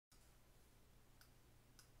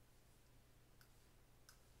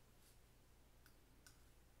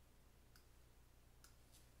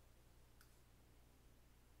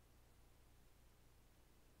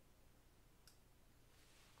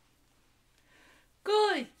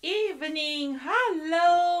Good evening.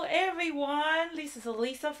 Hello, everyone. This is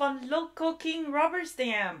Lisa from Local King Rubber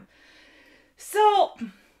Stamp. So,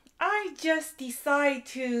 I just decided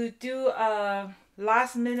to do a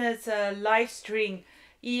last minute live stream.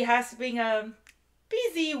 It has been a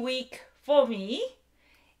busy week for me.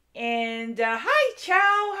 And hi,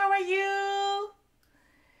 Chow. How are you?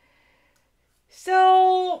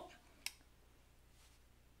 So,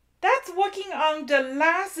 that's working on the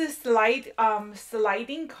last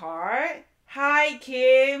sliding card. Hi,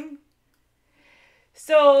 Kim.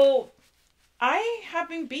 So I have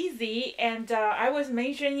been busy, and I was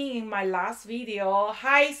mentioning in my last video.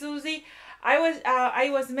 Hi, Susie. I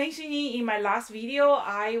was mentioning in my last video.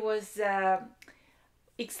 I was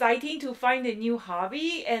exciting to find a new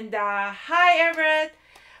hobby, and hi, Everett.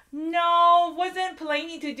 No, wasn't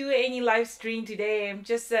planning to do any live stream today. I'm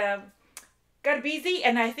just got busy,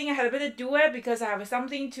 and I think I had better do it because I have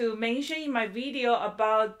something to mention in my video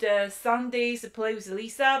about Sunday's play with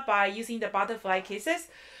Lisa by using the butterfly kisses.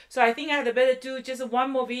 So I think I had better do just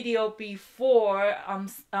one more video before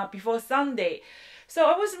Sunday. So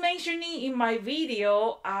I was mentioning in my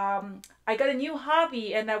video, I got a new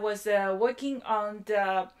hobby, and I was working on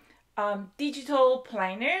the digital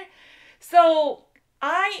planner. So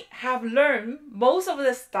I have learned most of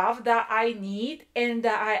the stuff that I need, and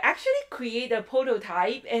I actually create a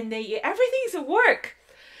prototype, and everything's work.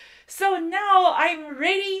 So now I'm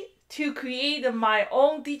ready to create my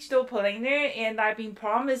own digital planner, and I've been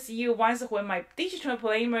promised you once when my digital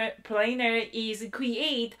planner is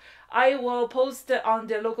create, I will post on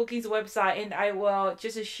the Local Kings website, and I will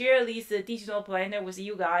just share this digital planner with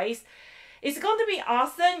you guys. It's going to be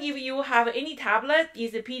awesome if you have any tablet.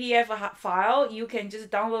 It's a PDF file. You can just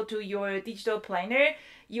download to your digital planner.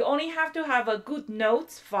 You only have to have a good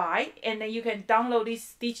notes file, and then you can download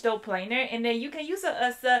this digital planner, and then you can use it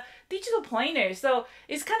as a digital planner. So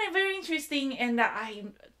it's kind of very interesting, and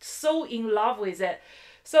I'm so in love with it.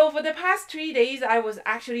 So for the past 3 days, I was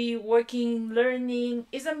actually working, learning.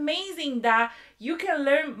 It's amazing that you can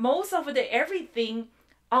learn most of the everything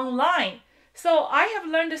online. So I have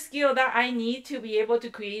learned the skill that I need to be able to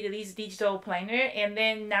create this digital planner, and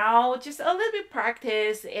then now just a little bit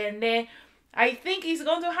practice, and then I think it's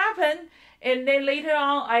going to happen. And then later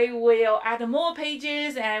on, I will add more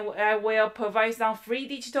pages, and I will provide some free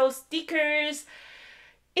digital stickers.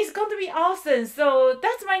 It's going to be awesome. So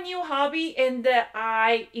that's my new hobby, and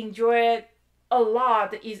I enjoy it a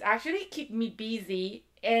lot. It's actually keep me busy.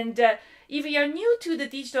 And if you're new to the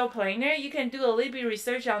digital planner, you can do a little bit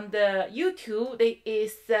research on the YouTube. There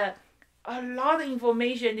is a lot of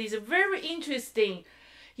information. It's very interesting.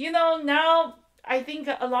 You know, now I think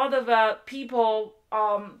a lot of people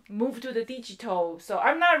move to the digital. So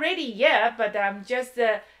I'm not ready yet, but I'm just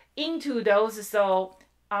into those. So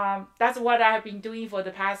that's what I've been doing for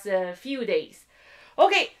the past few days.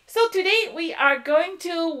 Okay, so today we are going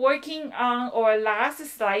to working on our last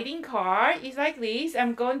sliding card. It's like this.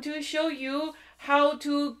 I'm going to show you how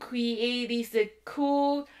to create this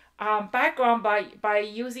cool background by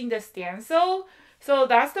using the stencil. So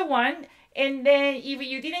that's the one. And then if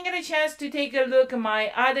you didn't get a chance to take a look at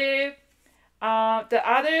my other the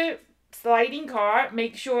other sliding card,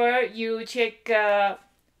 make sure you check the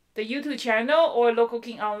YouTube channel or Local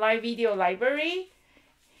King Online Video Library.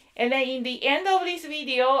 And then in the end of this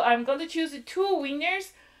video, I'm going to choose 2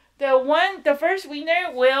 winners. The first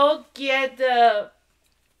winner will get the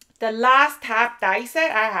last tab die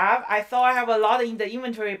set I have. I thought I have a lot in the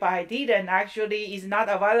inventory, but I didn't. Actually, it's not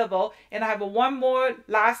available. And I have one more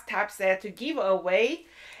last tab set to give away.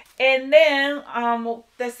 And then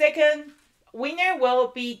the second winner will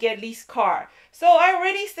be get this card. So I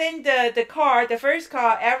already sent the card, the first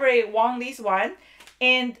card. Everett won this one.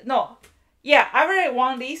 And no. Yeah, I already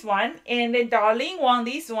won this one, and then Darlene won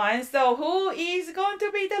this one. So who is going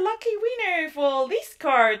to be the lucky winner for this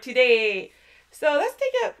card today? So let's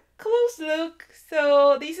take a close look.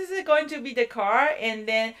 So this is going to be the card, and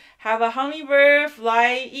then have a hummingbird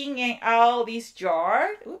fly in and out this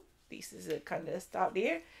jar. Ooh, this is a kind of stuff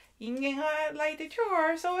there. In and out like the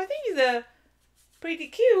jar. So I think it's pretty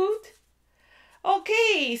cute.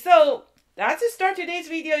 Okay, so that's to start today's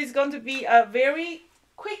video. Is going to be a very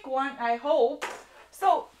quick one, I hope.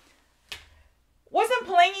 So wasn't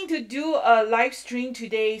planning to do a live stream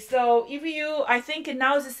today. So if you, I think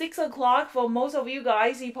now it's 6 o'clock for most of you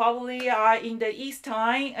guys. You probably are in the East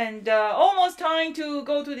time, and almost time to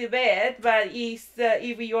go to the bed. But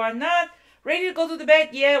if you are not ready to go to the bed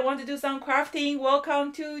yet, want to do some crafting,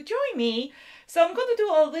 welcome to join me. So I'm going to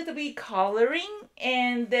do a little bit coloring,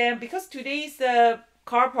 and then because today's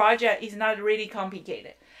card project is not really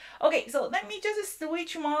complicated. Okay, so let me just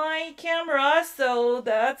switch my camera. So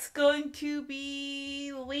that's going to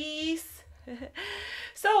be Luis.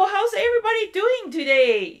 So how's everybody doing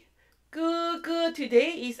today? Good, good.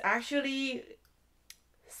 Today is actually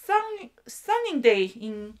sunny day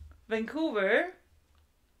in Vancouver.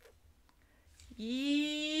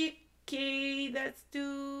 Okay, let's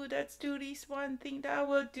do this one thing that I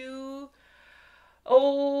will do.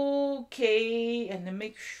 Okay, and then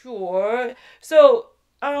make sure. So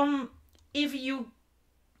if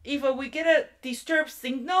we get a disturbed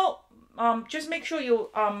signal, just make sure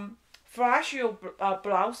you flash your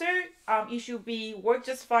browser. It should be work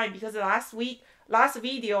just fine, because last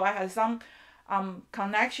video I had some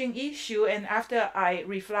connection issue, and after I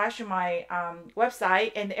refresh my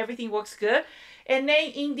website and everything works good. And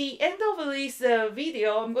then in the end of this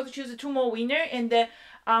video, I'm going to choose two more winner. And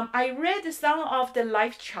I read some of the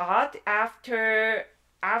live chat after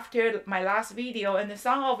my last video, and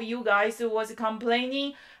some of you guys was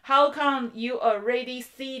complaining, how come you already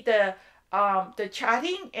see the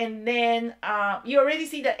chatting, and then you already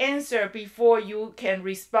see the answer before you can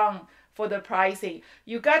respond for the pricing.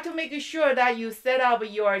 You got to make sure that you set up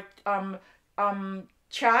your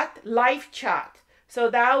live chat, so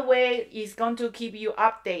that way it's going to keep you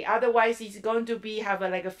update. Otherwise it's going to be have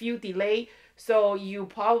like a few delay, so you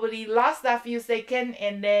probably lost that few seconds,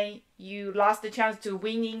 and then you lost the chance to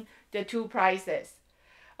winning the two prizes.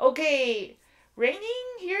 Okay,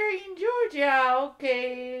 raining here in Georgia.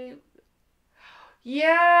 Okay.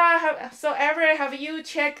 Yeah, so Everett, have you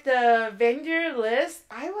checked the vendor list?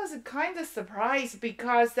 I was kind of surprised,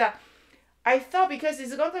 because I thought, because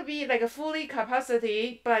it's going to be like a fully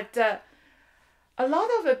capacity, but a lot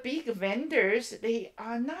of the big vendors, they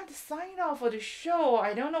are not signed off for the show.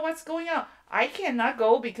 I don't know what's going on. I cannot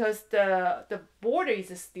go because the border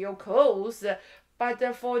is still closed.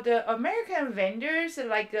 But for the American vendors,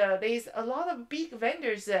 like there's a lot of big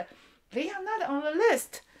vendors, they are not on the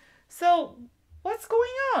list. So what's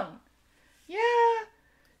going on? Yeah.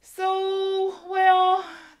 So, well,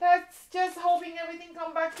 that's just hoping everything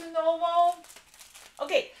come back to normal.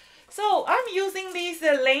 Okay. So I'm using this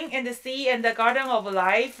Lane and the Sea and the Garden of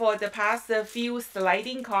Life for the past few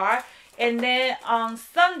sliding card. And then on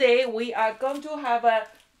Sunday, we are going to have a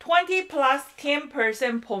 20 plus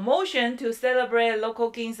 10% promotion to celebrate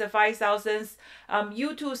Local Kings 5,000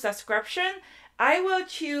 YouTube subscription. I will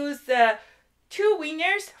choose two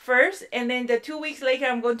winners first, and then the 2 weeks later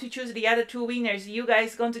I'm going to choose the other two winners. You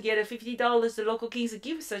guys going to get a $50 Local Kings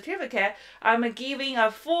gift certificate. I'm giving a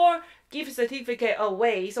 4 gift certificate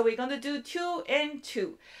away, so we're going to do 2 and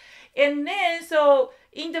 2. And then, so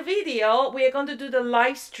in the video, we are going to do the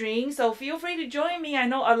live stream. So feel free to join me. I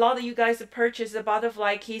know a lot of you guys purchased the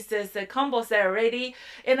butterfly kisses combo set already.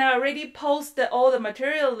 And I already posted all the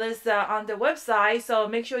material list on the website. So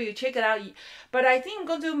make sure you check it out. But I think I'm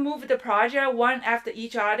going to move the project one after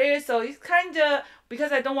each other. So it's kind of,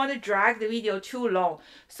 because I don't want to drag the video too long.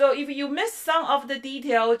 So if you miss some of the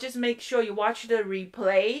detail, just make sure you watch the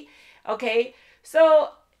replay. Okay.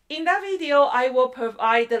 So in that video, I will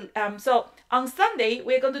provide the, so on Sunday,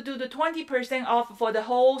 we're going to do the 20% off for the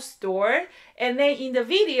whole store. And then in the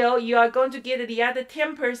video, you are going to get the other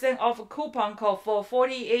 10% off coupon code for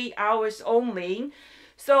 48 hours only.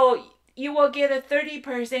 So you will get a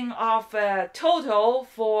 30% off total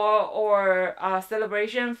for our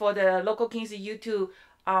celebration for the Local Kings YouTube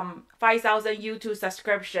 5,000 YouTube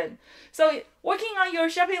subscription. So working on your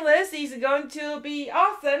shopping list is going to be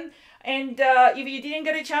awesome. And if you didn't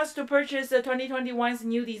get a chance to purchase the 2021's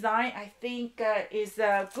new design, I think is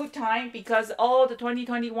a good time, because all the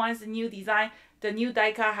 2021's new design, the new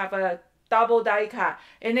die cut have a double die cut.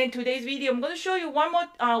 And then today's video, I'm going to show you one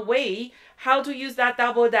more way how to use that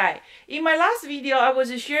double die. In my last video, I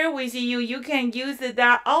was sharing with you, you can use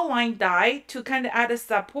that outline die to kind of add a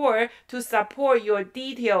support to support your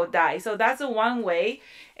detail die. So that's one way.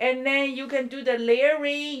 And then you can do the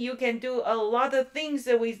layering. You can do a lot of things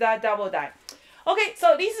with that double die. Okay,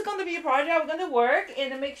 so this is going to be a project I'm going to work,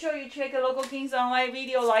 and make sure you check the Local Kings Online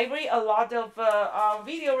Video Library. A lot of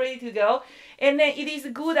video ready to go. And then it is a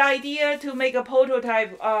good idea to make a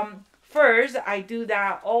prototype first. I do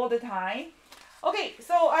that all the time. Okay,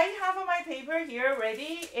 so I have my paper here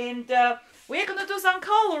ready, and we're going to do some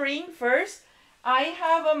coloring first. I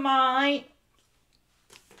have my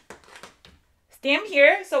stamp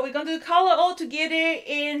here, so we're going to color all together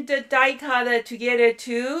and the die cut together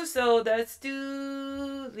too. So let's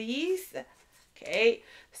do these. Okay,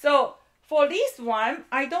 so for this one,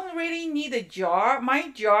 I don't really need a jar. My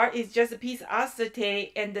jar is just a piece of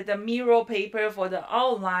acetate and the mirror paper for the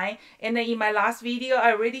outline. And then in my last video,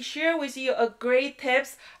 I already shared with you a great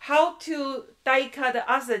tips how to die cut the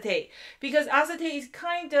acetate. Because acetate is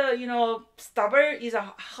kind of, you know, stubborn. It's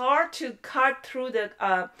hard to cut through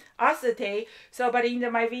the acetate. So, but in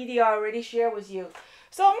my video, I already shared with you.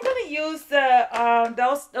 So I'm gonna use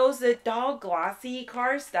those dull glossy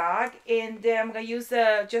cardstock, and then I'm gonna use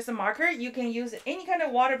just a marker. You can use any kind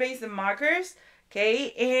of water-based markers,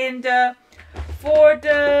 okay? And for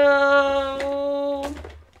the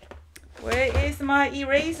where is my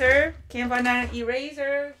eraser? Can't find an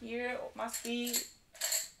eraser here. Must be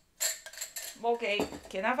okay.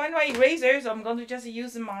 Cannot find my eraser, so I'm going to just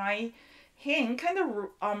use my hand, kind of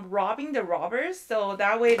rubbing the rubbers, so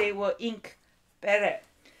that way they will ink better.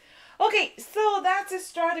 Okay, so that's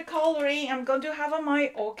start coloring. I'm going to have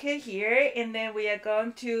my ochre here, and then we are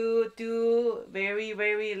going to do very,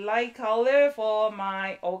 very light color for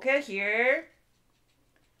my ochre here.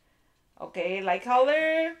 Okay, light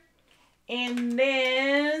color, and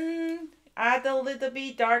then add a little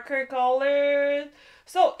bit darker color.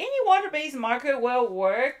 So any water-based marker will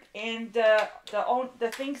work, and the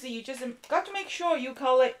things that you just got to make sure you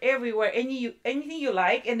color everywhere, anything you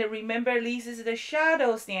like. And remember, this is the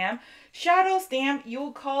shadow stamp. Shadow stamp,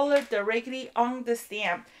 you color directly on the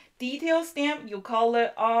stamp. Detail stamp, you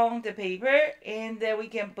color on the paper, and then we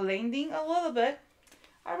can blending a little bit.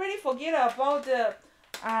 I really forget about the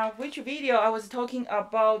which video I was talking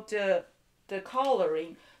about the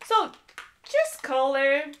coloring. So just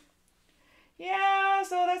color. Yeah,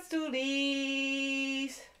 so let's do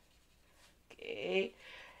these. Okay.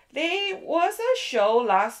 There was a show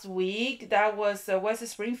last week that was West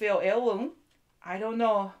Springfield Heirloom. I don't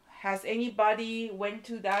know, has anybody went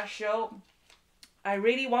to that show? I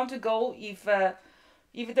really want to go. If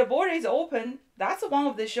the border is open, that's one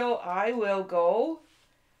of the show I will go.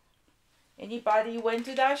 Anybody went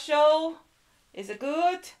to that show? Is it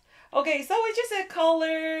good? Okay, so we just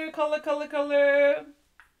color.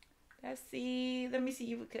 Let's see. Let me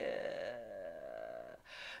see if we can.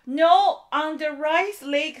 No, on the Rice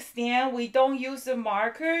Lake stamp, we don't use the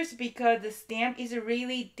markers because the stamp is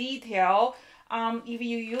really detailed. If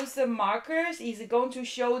you use the markers, it's going to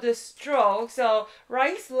show the stroke. So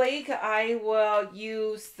Rice Lake, I will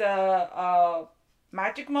use the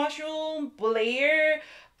Magic Mushroom, Blair,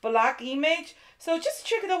 Black Image. So just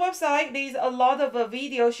check the website. There's a lot of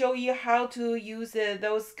videos show you how to use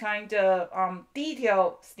those kind of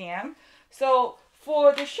detail stamp. So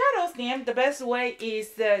for the shadow stamp, the best way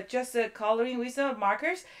is just coloring with some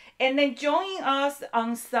markers. And then join us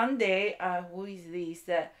on Sunday. Who is this?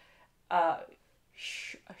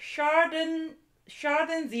 Chardon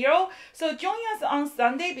Zero. So join us on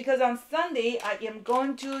Sunday, because on Sunday I am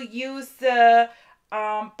going to use the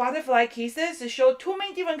butterfly kisses to show too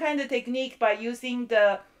many different kind of technique by using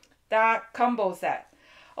that combo set.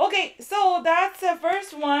 Okay, so that's the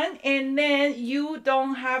first one, and then you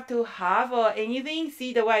don't have to have anything.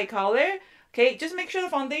 See the white color. Okay, just make sure the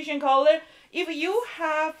foundation color. If you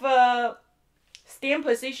have a stamp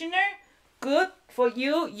positioner, good for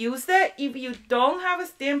you, use it. If you don't have a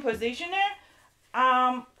stamp positioner,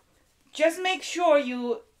 just make sure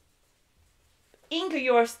you ink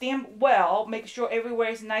your stamp well. Make sure everywhere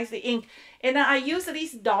is nicely inked. And then I use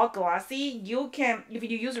this dark glossy. You can, if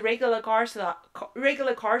you use regular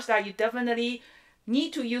cardstock, you definitely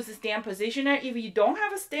need to use the stamp positioner. If you don't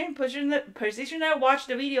have a stamp positioner, watch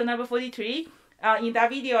the video number 43. In that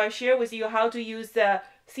video, I share with you how to use the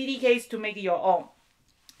CD case to make your own.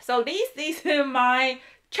 So this is my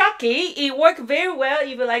Chucky. It worked very well.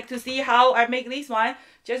 If you like to see how I make this one,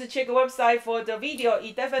 just check the website for the video.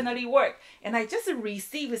 It definitely worked. And I just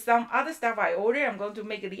received some other stuff I ordered. I'm going to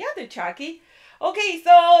make the other Chucky. Okay,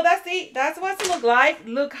 so that's it. That's what it looks like.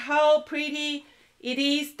 Look how pretty it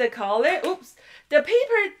is, the color. Oops. The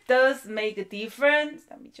paper does make a difference.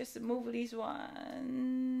 Let me just move this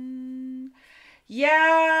one.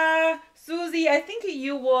 Yeah, Susie, I think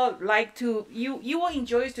you will like to, you will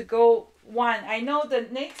enjoy to go one. I know the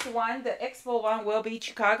next one, the expo one, will be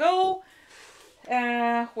Chicago.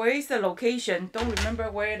 Where is the location? Don't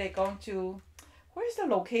remember where they're going to. Where's the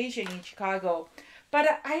location in Chicago?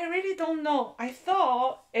 But I really don't know. I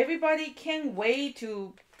thought everybody can't wait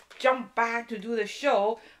to jump back to do the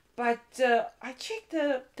show. But I checked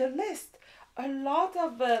the list. A lot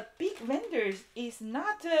of big vendors is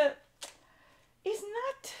not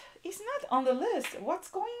on the list. What's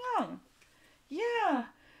going on? Yeah.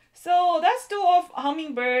 So that's two of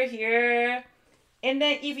hummingbird here. And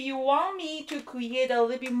then if you want me to create a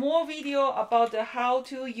little bit more video about how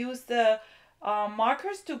to use the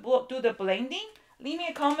markers to do the blending, leave me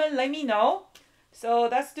a comment, let me know. So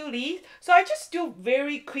let's do these. So I just do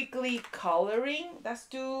very quickly coloring. Let's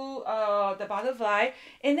do the butterfly,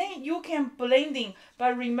 and then you can blending.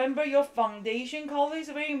 But remember, your foundation color is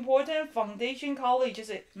very important. Foundation color,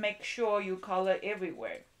 just make sure you color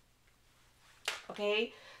everywhere.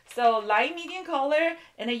 Okay, so light, medium color,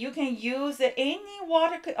 and then you can use any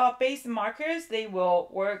water-based markers. They will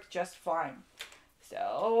work just fine.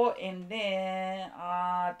 So, and then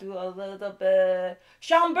do a little bit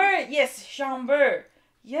Chamber, yes, Chamber,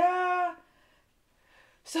 yeah.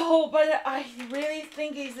 So, but I really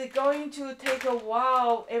think it's going to take a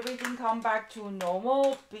while everything come back to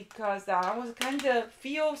normal, because I was kind of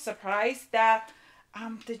feel surprised that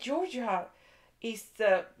the Georgia is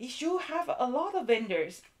it should have a lot of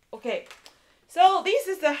vendors. Okay, so this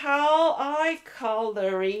is how I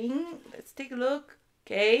coloring. Let's take a look.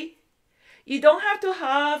 Okay. You don't have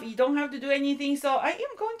to do anything. So I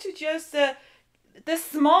am going to just, the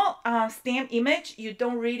small stamp image, you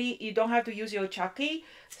don't have to use your Chucky.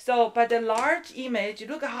 So, but the large image,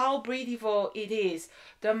 look how beautiful it is.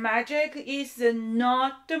 The magic is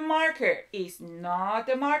not the marker. It's not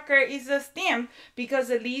the marker, it's a stamp, because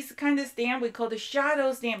this kind of stamp we call the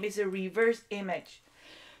shadow stamp is a reverse image.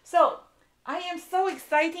 So, I am so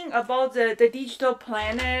excited about the digital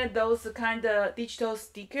planner, those kind of digital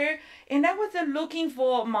sticker, and I was looking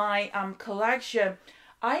for my collection.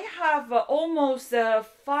 I have almost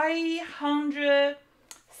 500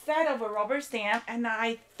 set of a rubber stamp, and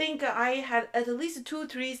I think I had at least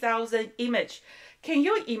 2,000-3,000 image. Can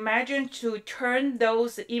you imagine to turn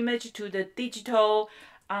those image to the digital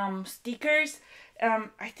stickers?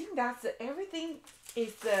 I think that's everything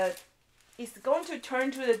is going to turn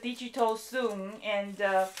to the digital soon, and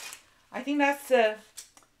I think that's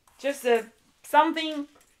just something.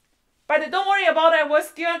 But don't worry about it. I will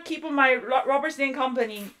still keep my rubber stamp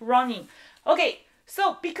company running. Okay,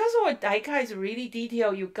 so because our die-cut is really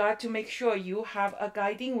detailed, you got to make sure you have a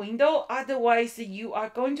guiding window. Otherwise, you are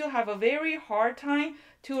going to have a very hard time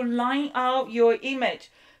to line out your image.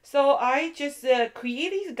 So I just create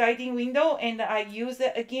this guiding window, and I use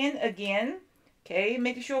it again. Okay,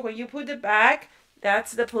 make sure when you put it back,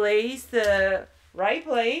 that's the place, the right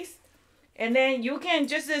place. And then you can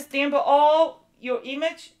just stamp all your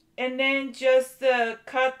image and then just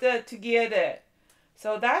cut together.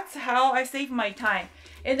 So that's how I save my time.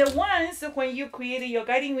 And then once when you create your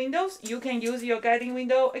guiding windows, you can use your guiding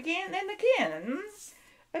window again and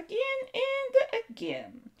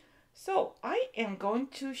again. So I am going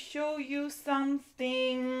to show you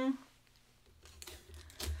something.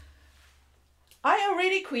 I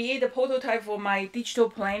already created a prototype for my digital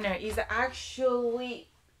planner. It's actually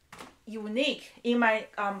unique. In my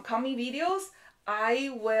coming videos, I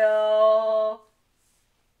will.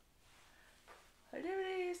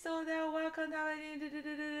 So that welcome.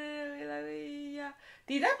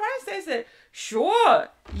 Did I process it? Sure.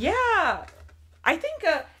 Yeah. I think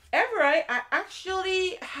Everett, I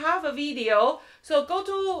actually have a video. So go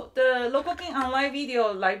to the Local King Online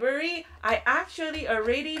video library. I actually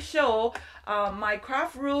already show my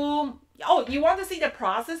craft room. Oh, you want to see the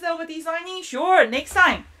process of designing? Sure, next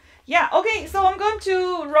time. Yeah, okay, so I'm going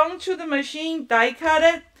to run to the machine, die cut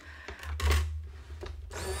it.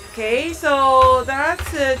 Okay, so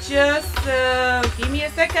that's just, give me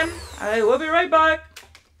a second. I will be right back.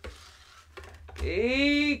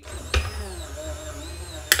 Okay.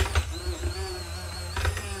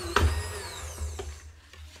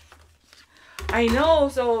 I know,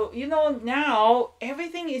 so you know now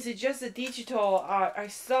everything is just digital. I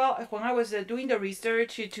saw when I was doing the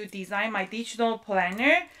research to design my digital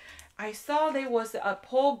planner, I saw there was a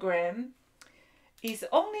program. It's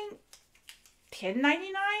only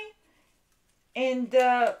 $10.99, and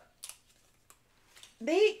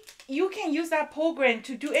you can use that program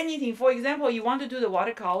to do anything. For example, you want to do the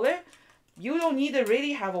watercolor, you don't need to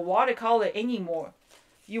really have a watercolor anymore.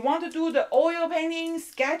 You want to do the oil painting,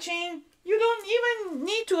 sketching, you don't even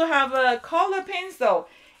need to have a color pencil.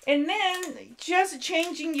 And then just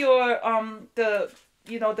changing your the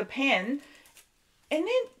pen, and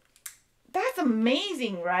then that's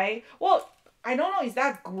amazing, right? Well, I don't know is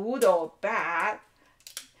that good or bad.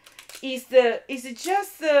 It's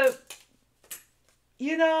just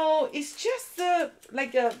it's just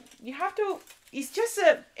like you have to. It's just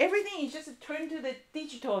everything is just turned to the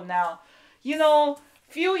digital now.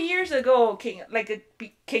 Few years ago,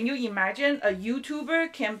 can you imagine a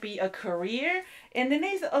YouTuber can be a career? And then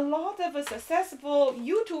there's a lot of successful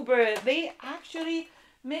YouTuber. They actually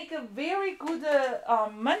make a very good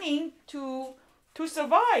money to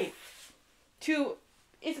survive.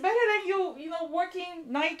 it's better than you know, working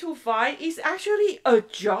 9 to 5. It's actually a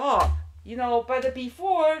job, you know. But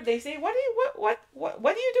before they say, what do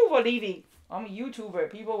you do for a living? I'm a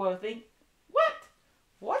YouTuber. People will think,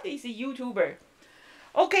 what is a YouTuber?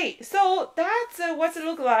 Okay, so that's what's it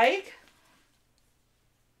look like.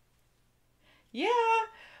 Yeah.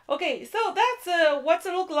 Okay, so that's what's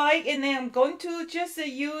it look like, and then I'm going to just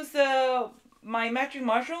use my magic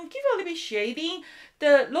mushroom, give a little bit shading.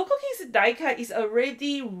 The Local Kings die cut is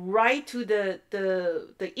already right to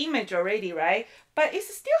the image already, right? But it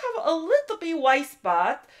still have a little bit white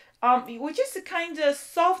spot. We just kind of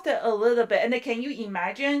soften a little bit, and then can you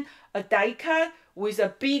imagine a die cut with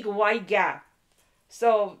a big white gap?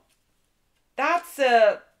 So that's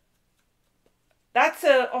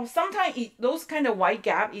sometimes those kind of white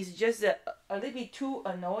gap is just a little bit too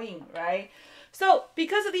annoying, right? So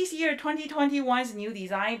because of this year 2021's new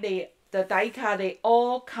design, the die cut, they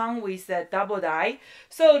all come with a double die.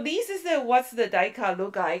 So this is what's the die cut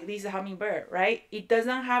look like. This is hummingbird, right? It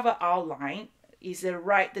doesn't have an outline. It's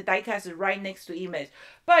right, the die cut is right next to image.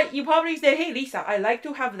 But you probably say, hey Lisa, I like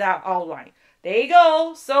to have that outline. There you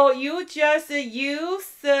go. So you just use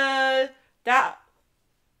the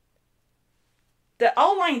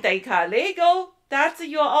outline die cut. There you go. That's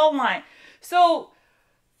your outline. So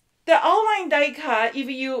the outline die cut, if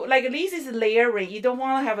you like, this is layering. You don't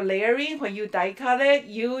want to have a layering when you die cut it.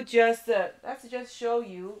 You just let's just show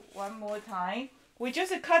you one more time. We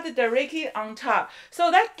just cut it directly on top.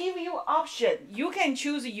 So that gives you option. You can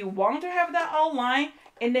choose you want to have that outline,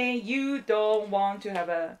 and then you don't want to have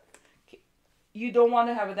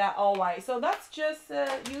that outline. So let's just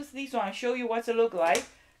use this one. Show you what it look like.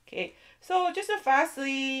 Okay. So just a fast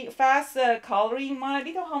coloring my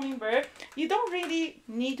little hummingbird. You don't really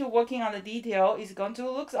need to working on the detail. It's going to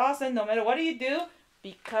look awesome no matter what you do,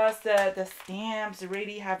 because the stamps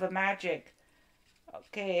really have a magic.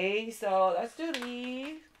 Okay, so let's do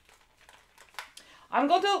these. I'm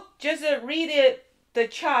going to just read the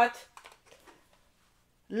chart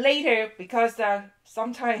later, because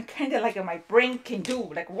sometimes kind of like my brain can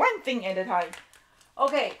do like one thing at a time.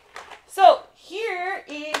 Okay. So here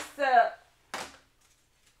is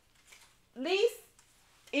this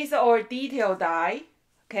is our detail die.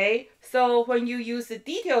 Okay, so when you use the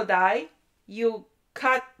detail die, you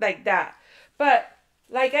cut like that. But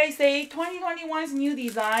like I say, 2021's new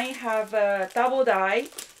design have a double die.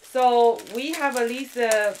 So we have at least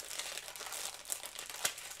a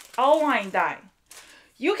outline die.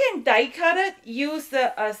 You can die cut it, use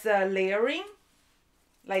as a layering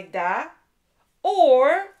like that,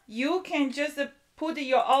 or you can just put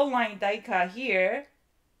your outline die cut here.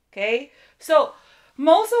 Okay, so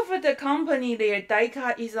most of the company, their die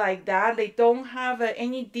cut is like that. They don't have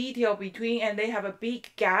any detail between, and they have a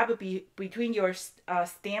big gap between your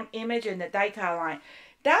stamp image and the die cut line.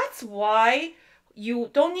 That's why you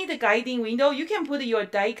don't need a guiding window. You can put your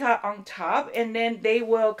die cut on top, and then they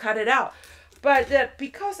will cut it out. But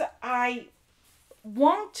because I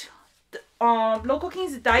want Local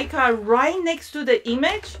Kings die cut right next to the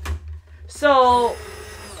image, so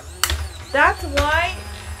that's why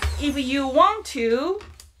if you want to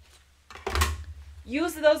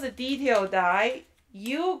use those detail die,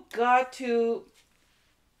 you got to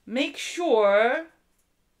make sure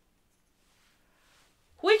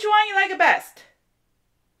which one you like best.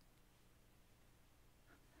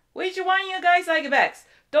 Which one you guys like best?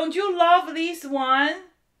 Don't you love this one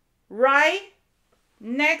right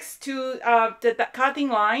next to the cutting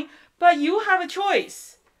line? But you have a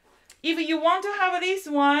choice. If you want to have this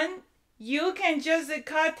one, you can just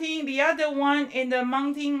cutting the other one and the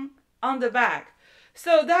mounting on the back.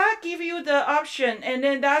 So that give you the option, and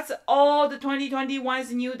then that's all the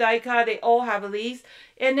 2021's new die cut. They all have these,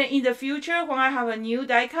 and then in the future when I have a new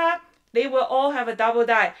die cut, they will all have a double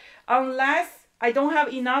die, unless I don't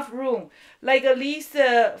have enough room. Like this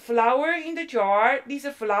flower in the jar, this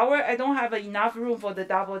flower, I don't have enough room for the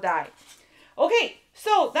double die. Okay,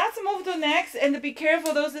 so let's move to next, and be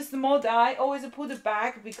careful those small die. Always put it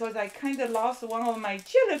back, because I kind of lost one of my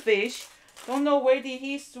jellyfish. Don't know where did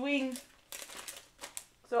he swing.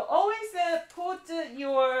 So always put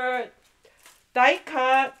your die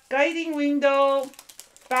cut guiding window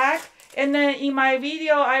back. And then in my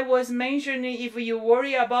video, I was mentioning if you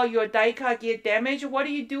worry about your die cut get damaged, what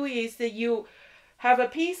you do is that you have a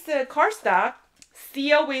piece of cardstock,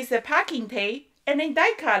 seal with a packing tape, and then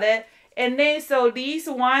die cut it. And then so these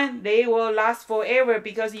one, they will last forever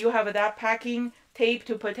because you have that packing tape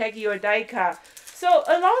to protect your die cut. So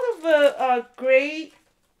a lot of great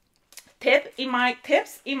tips in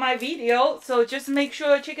my video. So just make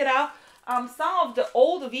sure check it out. Some of the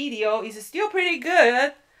old video is still pretty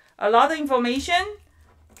good. A lot of information,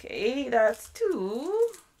 Okay, that's 2.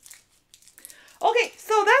 Okay,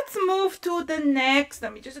 so let's move to the next.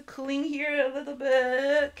 Let me just clean here a little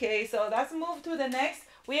bit. Okay, so let's move to the next.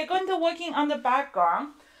 We are going to working on the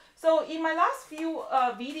background. So in my last few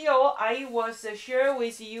video, I was share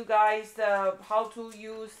with you guys how to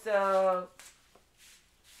use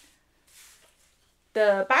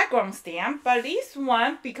the background stamp, but this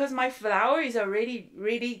one, because my flower is already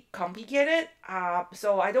really complicated,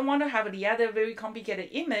 so I don't want to have the other very complicated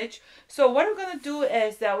image. So what we're going to do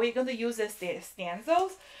is that we're going to use the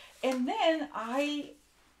stencils, and then I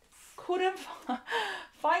couldn't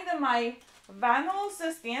find my vinyl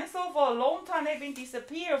stencil for a long time. They've been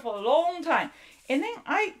disappeared for a long time, and then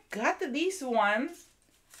I got this one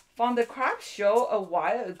from the craft show a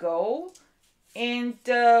while ago. And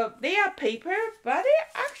they are paper, but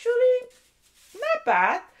they're actually not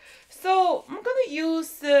bad. So I'm gonna use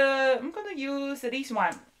this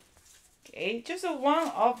one. Okay, just one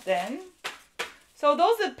of them. So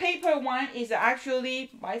those paper one is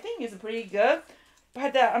actually, I think it's pretty good.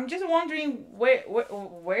 But I'm just wondering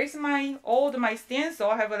where's my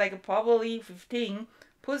stencil. I have like probably 15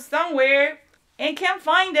 put somewhere and can't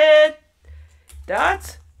find it.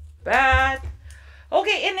 That's bad.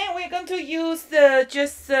 Okay, and then we're going to use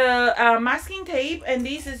just masking tape, and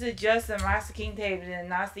this is just a masking tape and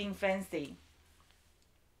nothing fancy.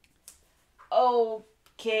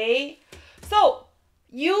 Okay, so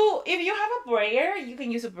if you have a brayer, you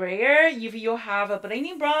can use a brayer. If you have a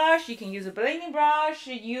blending brush, you can use a blending brush.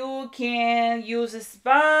 You can use a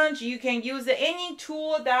sponge. You can use any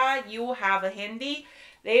tool that you have handy.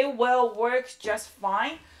 They will work just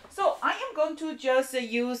fine. So I am going to just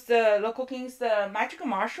use the Local King's magic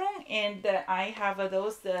mushroom, and I have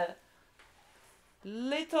those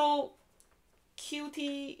little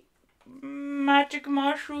cutie magic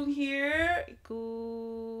mushroom here.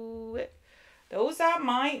 Those are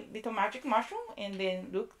my little magic mushroom, and then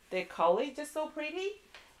look, the color is just so pretty.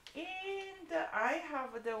 And I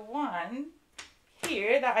have the one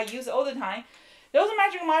here that I use all the time. Those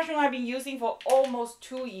magic mushrooms I've been using for almost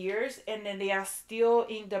 2 years, and then they are still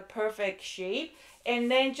in the perfect shape.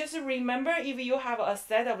 And then just remember, if you have a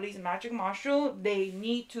set of these magic mushrooms, they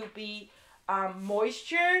need to be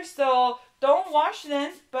moisture. So don't wash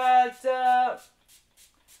them, but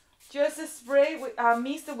just spray with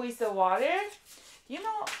mix with the water. You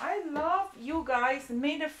know, I love you guys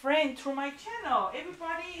made a friend through my channel.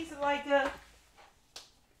 Everybody is like,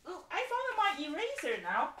 oh, I found my eraser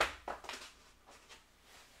now.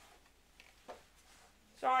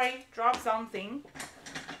 Sorry, drop something.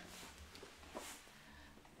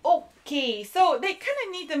 Okay, so they kind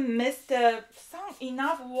of need to mix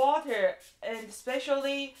enough water, and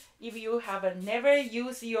especially if you have never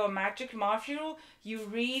used your magic mushroom, you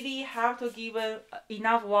really have to give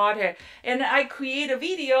enough water. And I create a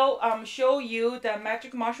video show you the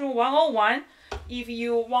magic mushroom 101. If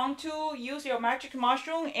you want to use your magic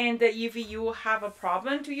mushroom, and if you have a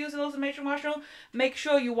problem to use those magic mushroom, make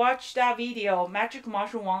sure you watch that video, Magic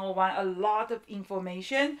Mushroom 101, a lot of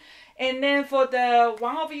information. And then for the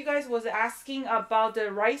one of you guys was asking about the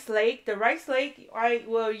rice lake. The rice lake, I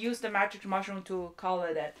will use the magic mushroom to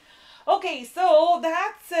color that. Okay, so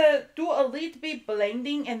that's do a little bit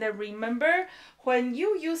blending, and then remember when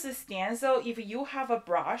you use a stencil, if you have a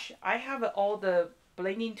brush, I have all the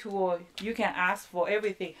blending tool, you can ask for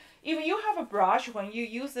everything. If you have a brush, when you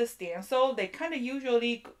use the stencil, they kind of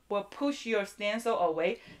usually will push your stencil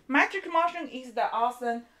away. Magic mushroom is the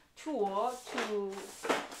awesome tool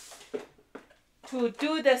to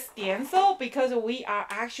do the stencil, because we are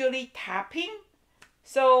actually tapping.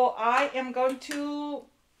 So I am going to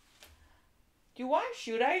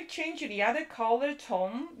should I change the other color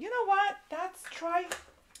tone? You know what? Let's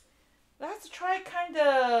try kind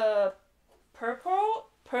of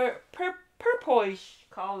purplish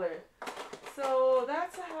color. So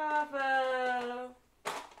let's have a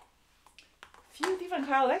few different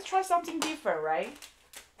colors. Let's try something different, right?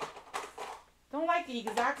 Don't like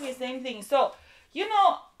exactly the same thing. So, you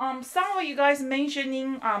know, some of you guys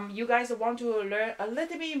mentioning, you guys want to learn a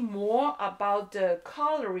little bit more about the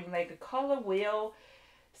coloring, like a color wheel.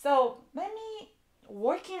 So let me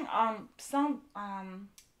working on some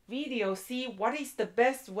video, see what is the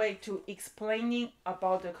best way to explaining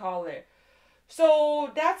about the color.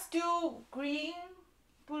 So let's do green,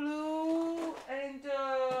 blue, and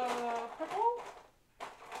purple.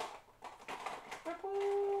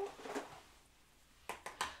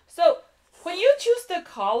 So when you choose the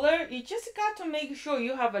color, you just got to make sure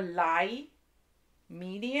you have a light,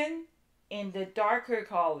 medium, and the darker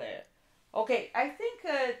color. Okay, I think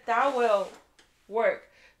that will work.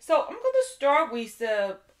 So I'm going to start with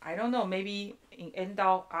the I don't know, maybe end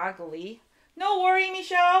out ugly. No worry,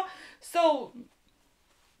 Michelle. So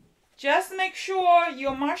just make sure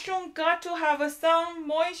your mushroom got to have some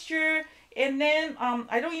moisture, and then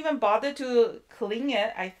I don't even bother to clean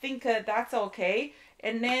it. I think that's okay.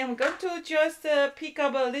 And then I'm going to just pick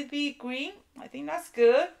up a little bit green. I think that's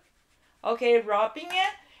good. Okay, rubbing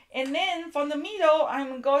it. And then from the middle,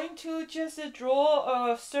 I'm going to just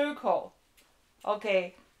draw a circle.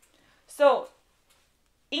 Okay, so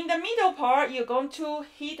in the middle part, you're going to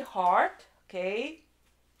hit hard. Okay,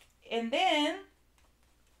 and then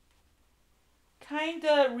kind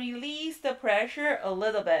of release the pressure a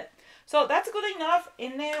little bit. So that's good enough.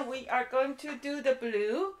 And then we are going to do the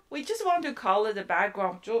blue. We just want to color the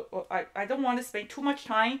background. I don't want to spend too much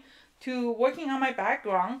time to working on my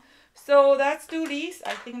background. So let's do this.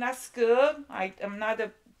 I think that's good. I am not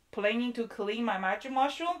planning to clean my magic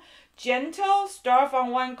mushroom. Gentle, start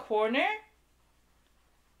from one corner.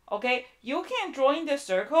 Okay, you can draw in the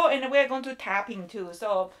circle, and we're going to tapping too.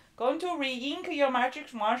 So going to re-ink your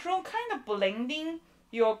magic mushroom, kind of blending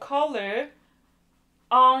your color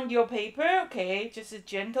on your paper. Okay, just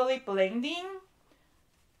gently blending.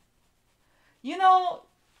 You know,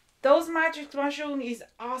 those magic mushroom is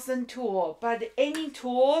awesome tool, but any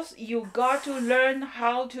tools you got to learn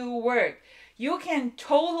how to work. You can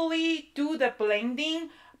totally do the blending,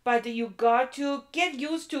 but you got to get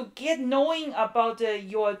used to get knowing about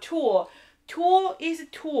your tool. Tool is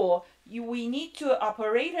tool. We need to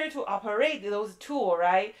operator to operate those tool,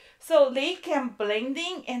 right? So they can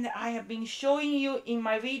blending, and I have been showing you in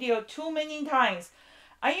my video too many times.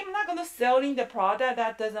 I am not gonna selling the product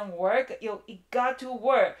that doesn't work. It got to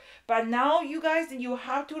work. But now you guys, you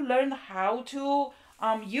have to learn how to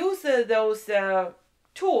use those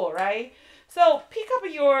tool, right? So pick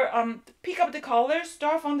up the color.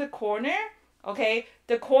 Start from the corner. Okay,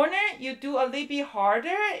 the corner you do a little bit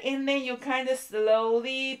harder, and then you kind of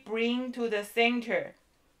slowly bring to the center.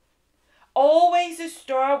 Always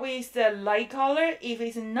start with the light color. If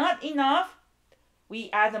it's not enough,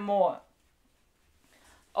 we add more.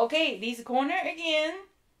 Okay, this corner again.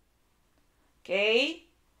 Okay.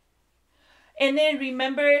 And then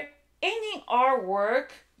remember, any artwork,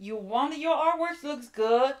 you want your artwork looks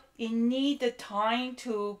good, it need the time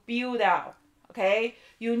to build out. Okay,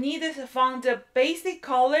 you need to find the basic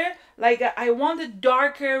color, like I want a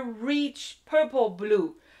darker, rich purple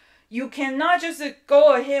blue. You cannot just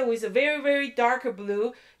go ahead with a very, very dark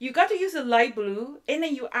blue. You got to use a light blue, and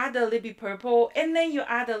then you add a little bit purple, and then you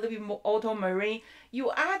add a little bit more ultramarine.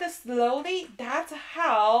 You add slowly. That's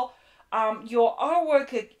how your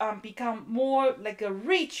artwork become more like a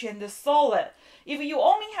rich and solid. If you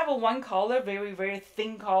only have a one color, very, very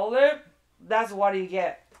thin color, that's what you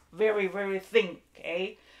get. Very, very thin.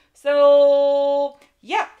 Okay. So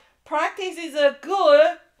yeah, practice is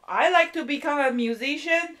good. I like to become a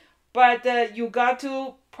musician. But you got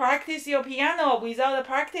to practice your piano. Without the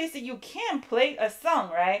practice, you can't play a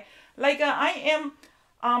song, right? Like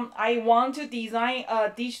I want to design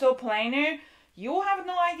a digital planner. You have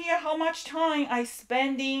no idea how much time I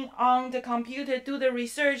spending on the computer, do the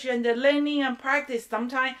research and the learning and practice.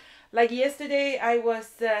 Sometimes, like yesterday, I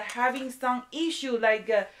was having some issue. Like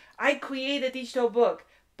I create a digital book,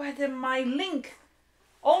 but my link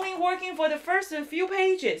only working for the first few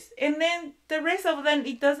pages, and then the rest of them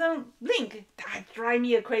it doesn't link. That drives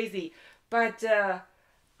me crazy. But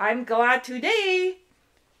I'm glad today,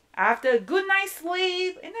 after a good night's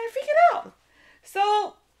sleep, and I figured out.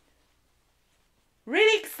 So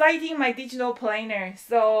really exciting, my digital planner.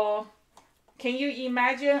 So can you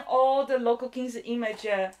imagine all the local kings image,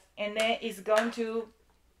 and then it's going to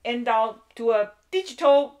end out to a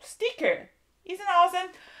digital sticker. Isn't that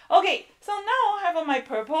awesome? Okay, so now I have my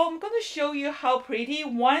purple. I'm going to show you how pretty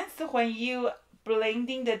once when you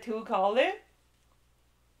blending the two color,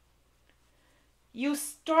 you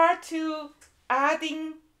start to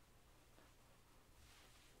adding,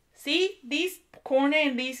 see this corner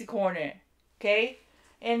and this corner, okay?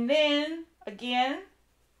 And then again,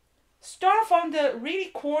 start from the really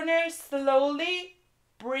corner, slowly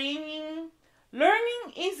bringing,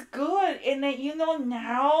 learning is good. And then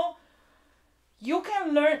now, you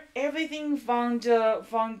can learn everything from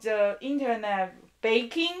the internet.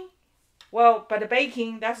 Baking, well, but the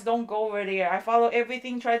baking, that's don't go over there. I follow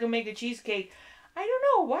everything, try to make a cheesecake. I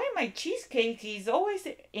don't know why my cheesecake is always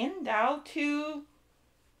end out to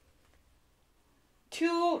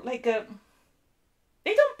like a,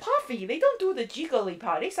 they don't puffy, they don't do the jiggly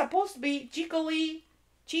part. They're supposed to be jiggly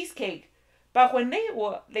cheesecake. But when they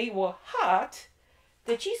were hot,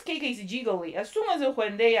 the cheesecake is jiggly. As soon as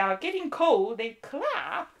when they are getting cold, they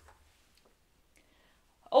clap.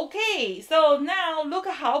 Okay, so now look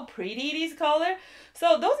how pretty this color.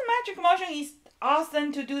 So those magic motion is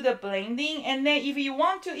awesome to do the blending. And then if you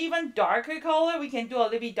want to even darker color, we can do a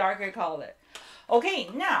little bit darker color. Okay,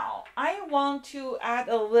 now I want to add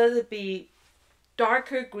a little bit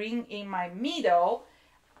darker green in my middle.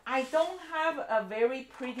 I don't have a very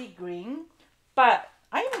pretty green, but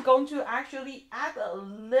I am going to actually add a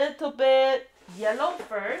little bit yellow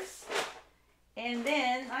first. And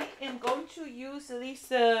then I am going to use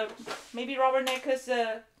this maybe Robert Necker's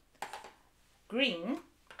green.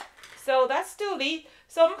 So that's still the.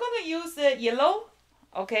 So I'm going to use the yellow,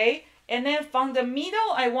 okay? And then from the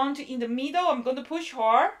middle, I want to, in the middle, I'm going to push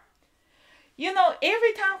hard. You know,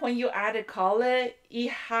 every time when you add a color, it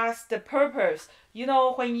has the purpose. You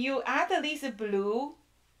know, when you add this blue,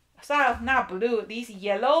 sorry, not blue, this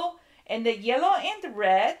yellow, and the yellow and the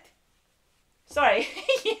red, sorry,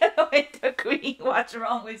 yellow and the green, what's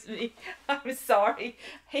wrong with me? I'm sorry.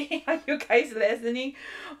 Hey, are you guys listening?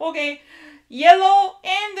 Okay, yellow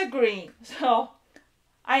and the green. So,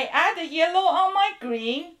 I add the yellow on my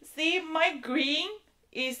green. See, my green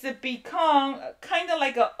is become kind of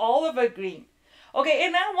like an olive green. Okay,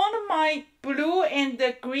 and I want my blue and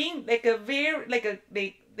the green like a very like a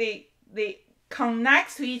they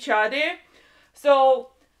connect to each other. So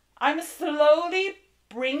I'm slowly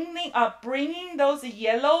bringing those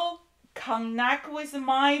yellow connect with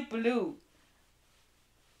my blue.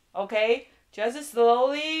 Okay, just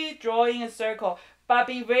slowly drawing a circle. But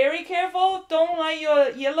be very careful. Don't let your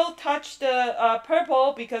yellow touch the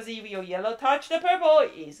purple, because if your yellow touch the purple,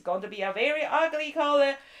 it's going to be a very ugly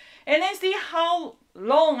color. And then see how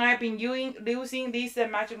long I've been using this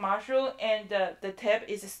magic mushroom, and the tip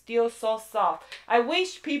is still so soft. I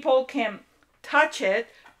wish people can touch it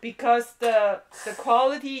because the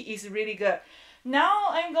quality is really good. Now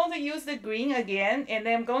I'm going to use the green again, and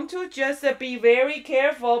I'm going to just be very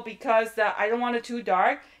careful because I don't want it too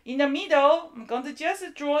dark. In the middle, I'm going to just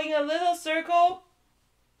drawing a little circle.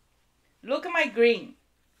 Look at my green.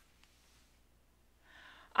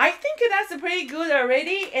 I think that's pretty good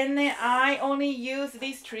already, and then I only use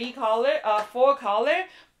these four color,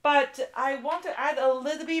 but I want to add a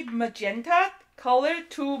little bit magenta color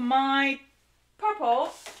to my purple.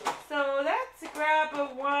 So let's grab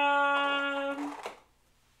one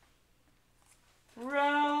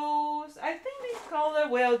rose. I think this color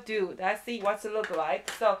will do. Let's see what's it look like.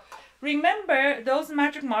 So remember, those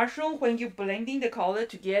magic mushroom, when you blending the color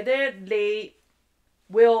together, they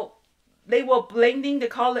will blending the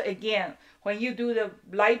color again. When you do the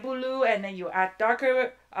light blue and then you add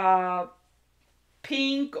darker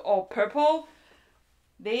pink or purple,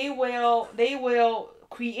 they will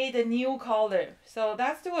create a new color. So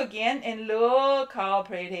let's do again, and look how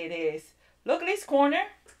pretty it is. Look at this corner.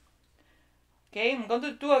 Okay, I'm going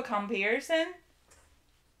to do a comparison.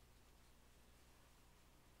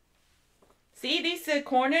 See this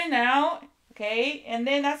corner now, okay, and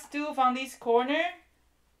then let's do from this corner.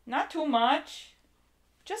 Not too much.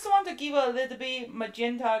 Just want to give a little bit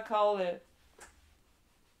magenta color.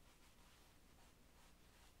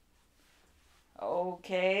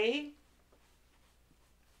 Okay.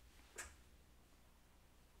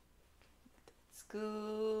 That's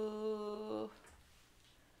good.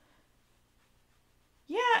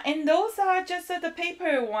 Yeah, and those are just the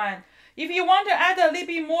paper one. If you want to add a little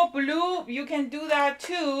bit more blue, you can do that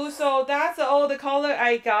too. So that's all the color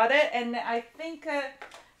I got it, and I think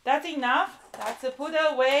that's enough. Let's put it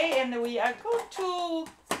away, and we are going to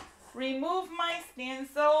remove my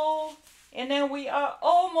stencil, and then we are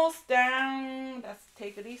almost done. Let's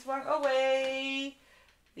take this one away.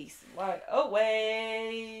 This one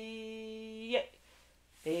away. Yeah.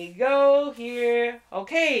 There you go, here.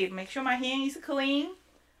 Okay, make sure my hand is clean.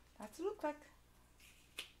 That's what it looks like.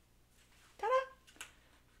 Ta-da!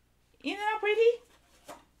 Isn't that pretty?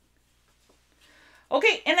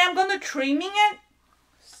 Okay, and I'm gonna trimming it.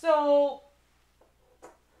 So,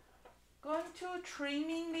 going to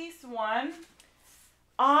trimming this one.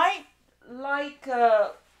 I like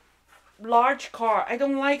a large car. I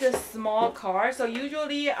don't like a small car. So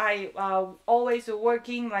usually I always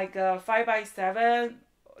working like a 5x7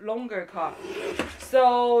 longer car.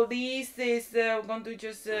 So this is I'm going to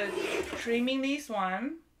just trimming this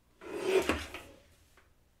one.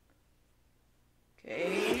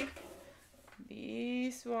 Okay.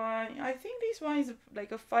 This one, I think this one is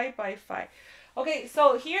like a 5x5. Okay,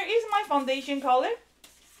 so here is my foundation color.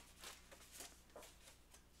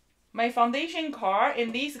 My foundation color,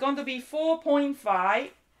 and this is going to be 4.5.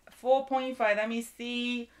 4.5, let me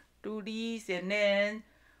see. Do this, and then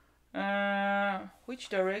which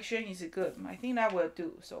direction is good? I think that will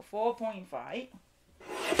do. So 4.5.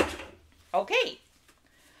 Okay.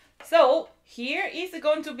 So here is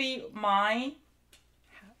going to be my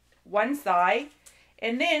one side,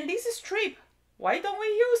 and then this strip, why don't we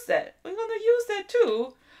use that? We're going to use that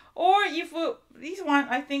too. Or if this one,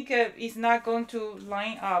 I think is not going to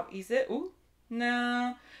line up, is it? Ooh,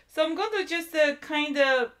 no. So I'm going to just kind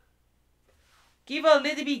of give a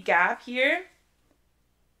little bit gap here.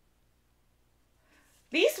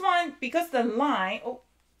 This one, because the line, oh,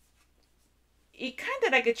 it kind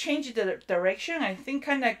of like changed the direction. I think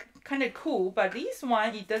kind of cool, but this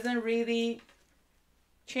one, it doesn't really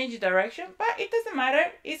change direction, but it doesn't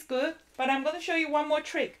matter. It's good. But I'm going to show you one more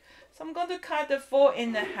trick. So I'm going to cut the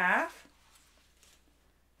 4.5.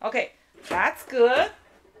 Okay, that's good.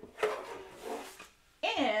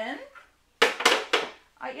 And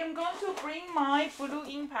I am going to bring my blue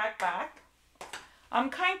impact back. I'm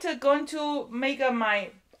kind of going to make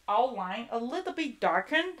my outline a little bit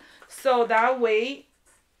darkened, so that way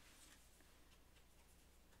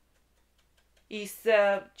it's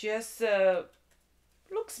just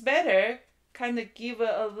looks better. Kind of give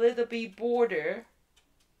a little bit border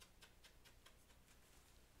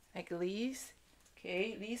like this.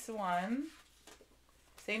 Okay, this one,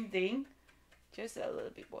 same thing, just a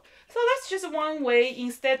little bit more. So that's just one way.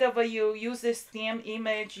 Instead of you use a stem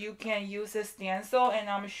image, you can use a stencil, and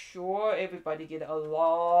I'm sure everybody get a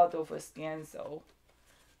lot of a stencil.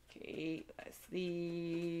 Okay, let's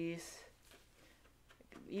this.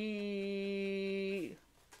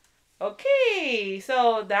 Okay,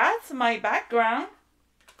 so that's my background.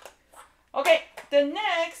 Okay, the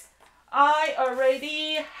next, I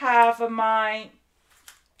already have my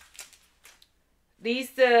this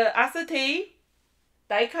acetate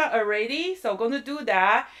die cut already, so I'm going to do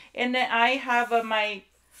that. And then I have my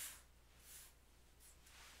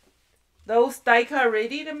those die cut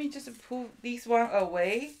ready. Let me just put this one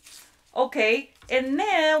away. Okay, and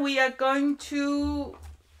then we are going to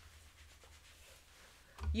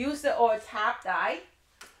use our tap die.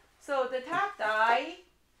 So the tap die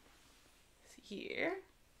is here.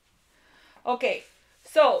 Okay,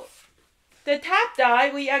 so the tap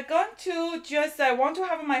die, we are going to just, I want to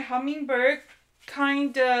have my hummingbird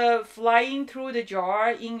kind of flying through the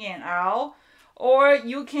jar in and out. Or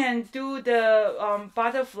you can do the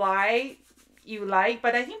butterfly you like,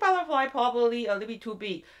 but I think butterfly probably a little bit too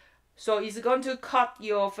big. So it's going to cut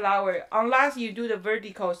your flower unless you do the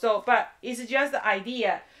vertical. So, but it's just the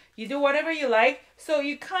idea. You do whatever you like. So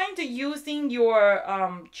you kind of using your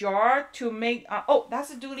jar to make, oh,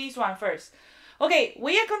 let's do this one first. Okay,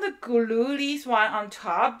 we are going to glue this one on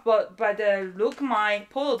top, but look, my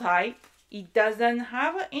prototype, it doesn't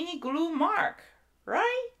have any glue mark,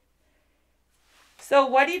 right? So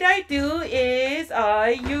what did I do is I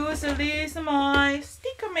use this my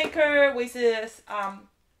sticker maker with this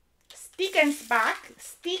stick and spack,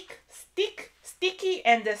 sticky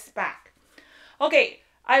and the spack. Okay,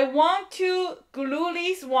 I want to glue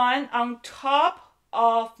this one on top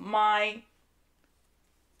of my,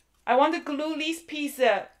 I want to glue this piece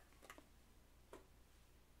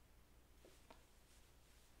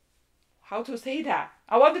how to say that?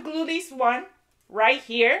 I want to glue this one right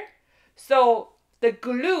here. So the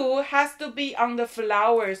glue has to be on the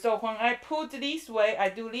flower. So when I put this way, I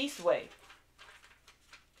do this way.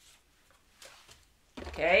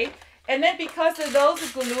 Okay, and then because of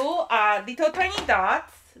those glue are little tiny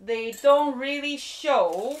dots, they don't really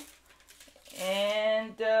show.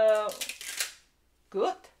 And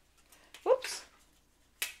good. Whoops.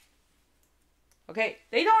 Okay,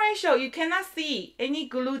 they don't really show. You cannot see any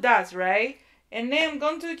glue dots, right? And then I'm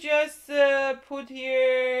going to just put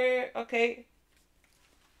here. Okay.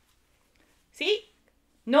 See?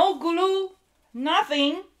 No glue,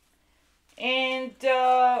 nothing. And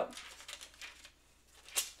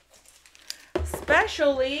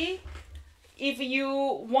especially if you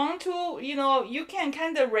want to, you know, you can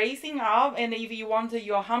kind of raising up, and if you want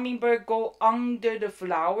your hummingbird go under the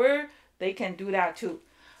flower, they can do that too.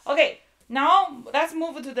 Okay, now let's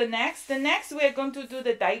move to the next. The next we're going to do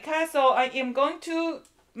the die cut. So I am going to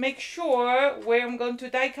make sure where I'm going to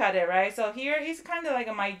die cut it, right? So here is kind of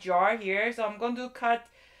like my jar here. So I'm going to cut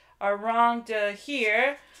around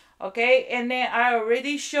here. Okay, and then I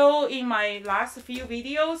already show in my last few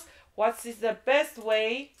videos what is the best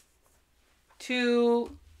way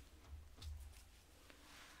to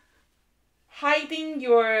hiding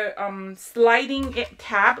your sliding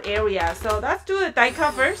tab area. So let's do the die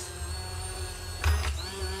cut first.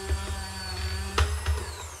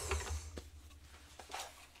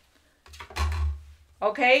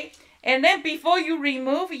 Okay, and then before you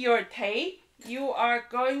remove your tape, you are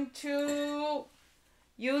going to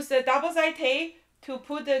use the double-sided tape to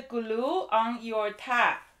put the glue on your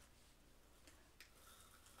tab.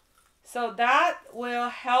 So that will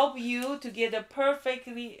help you to get it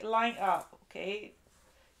perfectly lined up, okay?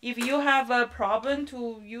 If you have a problem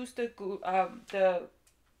to use the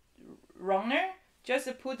runner,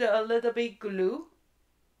 just put a little bit glue.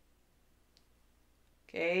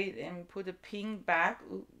 Okay, and put the pin back.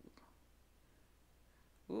 Ooh.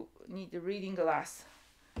 Ooh, need the reading glass.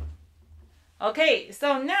 Okay,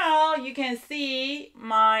 so now you can see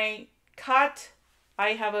my cut. I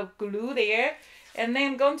have a glue there, and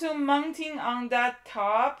then I'm going to mounting on that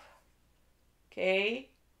top. Okay,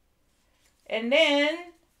 and then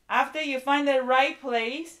after you find the right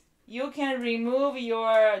place, you can remove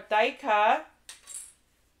your die cut.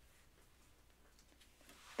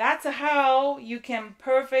 That's how you can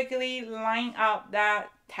perfectly line up that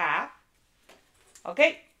tab.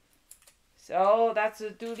 Okay, so that's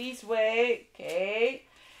do this way. Okay,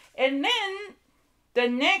 and then the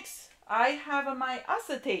next, I have my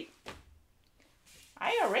acetate.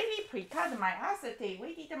 I already pre-cut my acetate.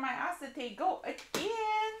 Where did my acetate go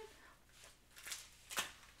again?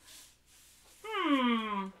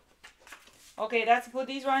 Okay, let's put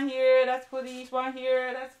this one here. Let's put this one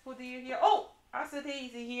here. Let's put it here. Oh, acetate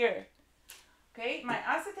is here. Okay, my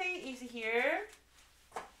acetate is here.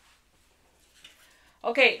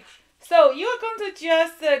 Okay, so you're going to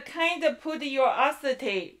just kind of put your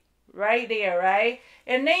acetate right there, right?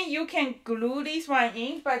 And then you can glue this one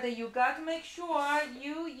in, but you got to make sure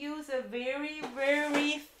you use a very,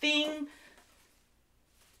 very thin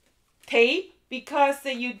tape because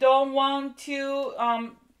you don't want to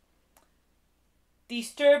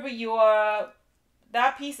disturb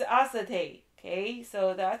that piece of acetate. Okay,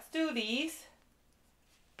 so let's do this.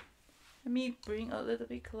 Let me bring a little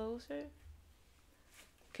bit closer.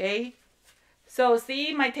 Okay, so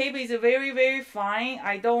see, my tape is very, very fine.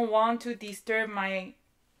 I don't want to disturb my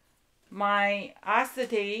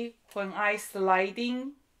acetate when I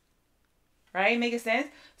sliding. Right, make sense?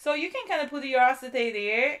 So you can kind of put your acetate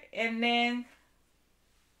there and then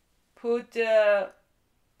put the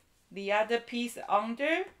other piece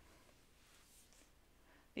under.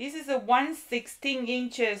 This is a 1/16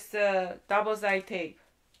 inches double-sided tape.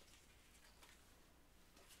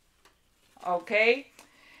 Okay,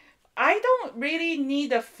 I don't really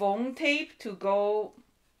need a foam tape to go.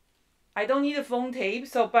 I don't need a foam tape,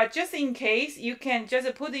 so but just in case, you can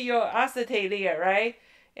just put your acetate there, right?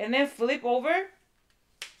 And then flip over.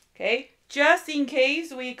 Okay, just in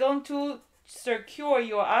case we're going to secure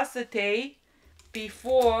your acetate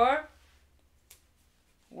before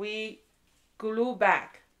we glue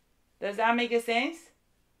back. Does that make sense?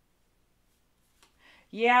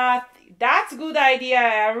 Yeah, that's a good idea.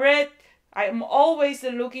 I'm always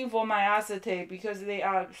looking for my acetate because they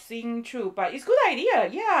are seeing through, but it's a good idea.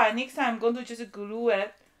 Yeah, next time I'm going to just glue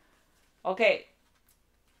it. Okay.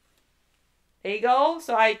 There you go.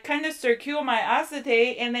 So I kind of secure my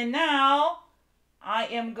acetate, and then now I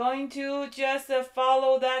am going to just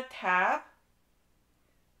follow that tab.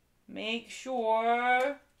 Make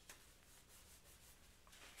sure.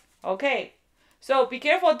 Okay. So be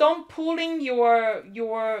careful, don't pulling your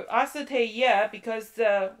acetate yet because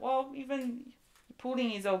well, even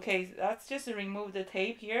pulling is okay. Let's just remove the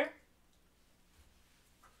tape here.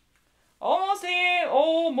 Almost there,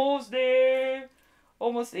 almost there,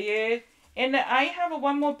 almost there. And I have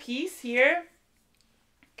one more piece here.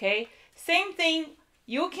 Okay, same thing.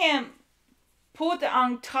 You can put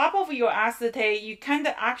on top of your acetate. You kind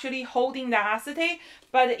of actually holding the acetate,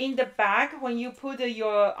 but in the back when you put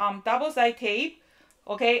your double-sided tape,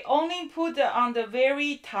 okay, only put on the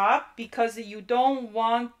very top because you don't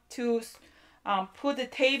want to put the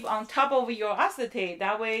tape on top of your acetate.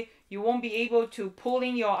 That way you won't be able to pull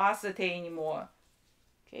in your acetate anymore.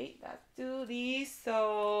 Okay, let's do this.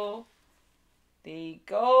 So there you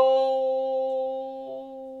go.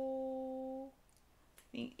 I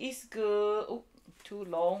think it's good. Oh, too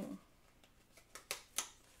long.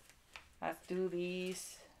 Let's do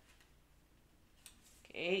this.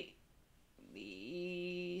 Okay.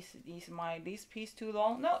 This piece too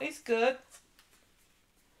long. No, it's good.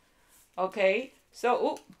 Okay.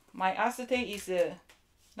 So, my acetate is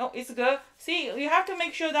no, it's good. See, you have to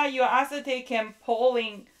make sure that your acetate can pull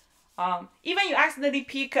in. Even you accidentally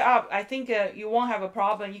pick it up, I think you won't have a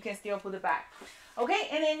problem. You can still put it back. Okay,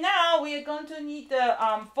 and then now we are going to need the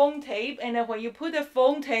foam tape. And then when you put the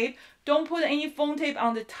foam tape, don't put any foam tape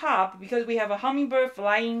on the top because we have a hummingbird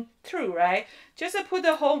flying through, right? Just put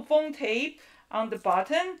the whole foam tape on the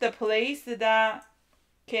bottom, the place that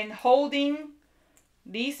can holding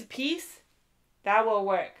this piece. That will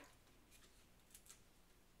work.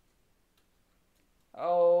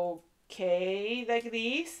 Okay, like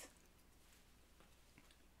this.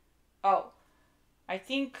 Oh, I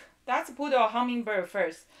think let's put our hummingbird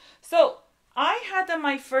first. So I had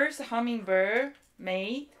my first hummingbird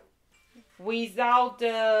made without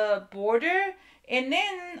the border, and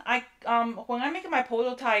then when I make my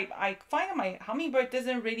prototype, I find my hummingbird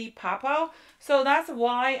doesn't really pop out. So that's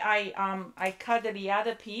why I cut the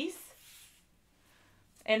other piece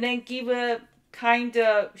and then give a kind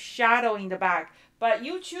of shadow in the back. But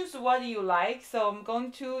you choose what you like. So I'm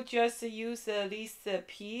going to just use this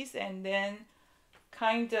piece and then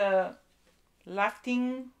kind of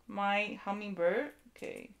lifting my hummingbird.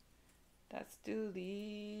 Okay, let's do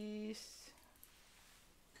this.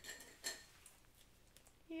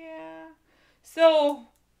 Yeah. So,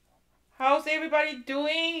 how's everybody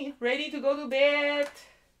doing? Ready to go to bed?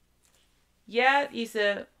 Yeah, it's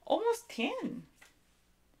almost 10.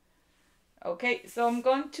 Okay, so I'm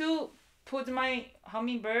going to put my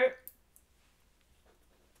hummingbird.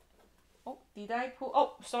 Oh, did I put?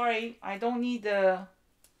 Oh, sorry. I don't need the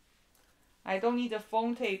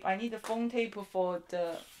foam tape. I need the foam tape for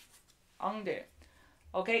the under.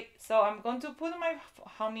 Okay, so I'm going to put my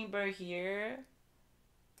hummingbird here.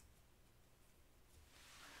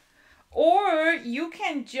 Or you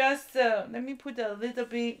can just, let me put a little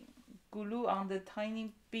bit glue on the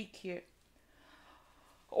tiny beak here.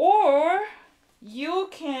 Or you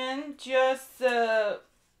can just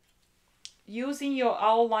using your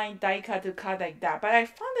outline die cut to cut like that. But I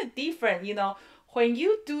found it different, you know, when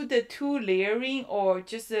you do the two layering or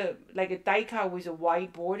just like a die cut with a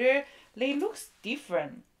white border, they looks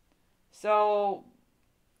different. So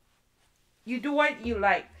you do what you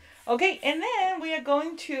like. Okay, and then we are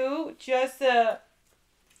going to just,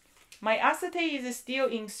 my acetate is still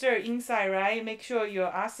insert inside, right? Make sure your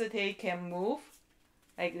acetate can move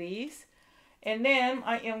like this. And then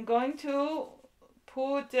I am going to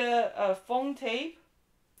put a foam tape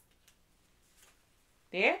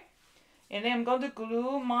there. And then I'm going to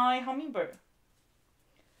glue my hummingbird.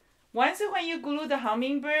 Once when you glue the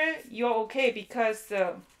hummingbird, you're okay because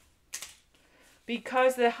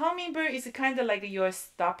the hummingbird is kind of like your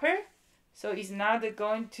stopper, so it's not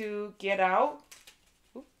going to get out.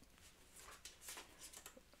 Oops.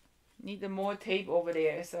 Need more tape over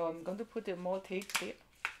there, so I'm going to put more tape there.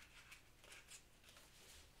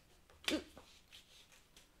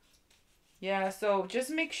 Yeah, so just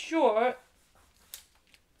make sure.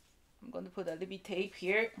 I'm going to put a little bit tape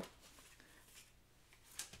here.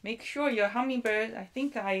 Make sure your hummingbird, I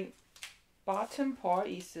think bottom part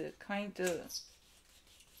is kind of,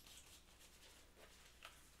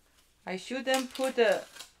 I shouldn't put the,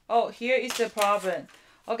 oh, here is the problem.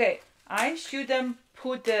 Okay, I shouldn't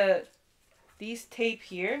put this tape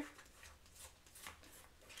here.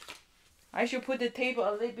 I should put the tape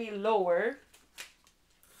a little bit lower.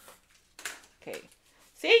 Okay,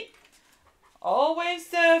 see?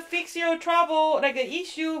 Always fix your trouble, like an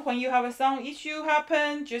issue. When you have some issue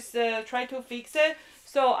happen, just try to fix it.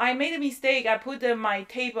 So I made a mistake. I put my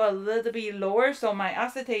tape a little bit lower, so my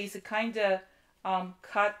acetate is kind of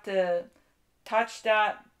touch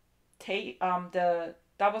that tape, the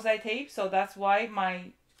double side tape. So that's why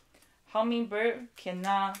my hummingbird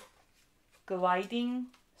cannot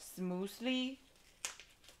gliding smoothly.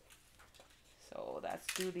 So let's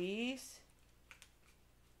do this.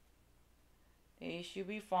 It should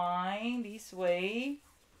be fine this way.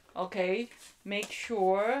 Okay, make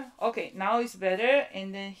sure. Okay, now it's better.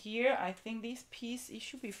 And then here, I think this piece, it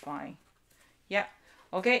should be fine. Yeah.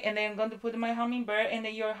 Okay, and then I'm going to put my hummingbird. And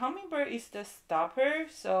then your hummingbird is the stopper.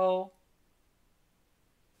 So,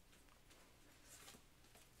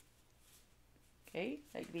 okay,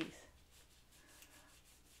 like this.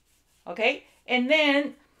 Okay, and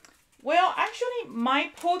then, well, actually, my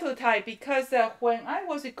prototype, because when I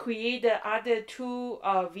was create the other two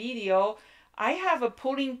video, I have a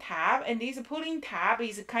pulling tab, and this pulling tab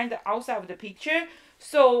is kind of outside of the picture.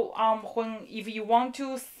 So if you want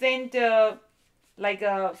to send like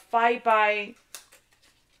a 5x7,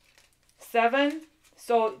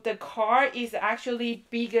 so the card is actually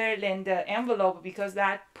bigger than the envelope because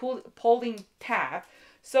that pulling tab.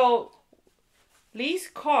 So this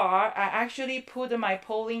card, I actually put my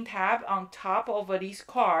polling tab on top of this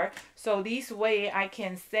card. So this way I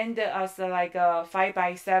can send it as like a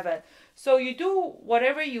 5x7. So you do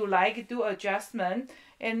whatever you like, do adjustment.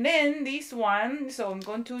 And then this one, so I'm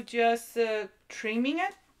going to just trimming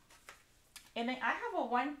it. And then I have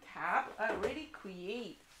one tab I already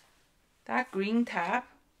create. That green tab.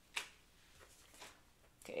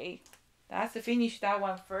 Okay, let's finish that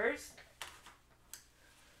one first.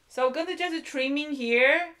 So I'm going to just trimming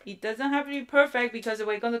here. It doesn't have to be perfect because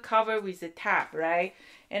we're going to cover with the tab, right?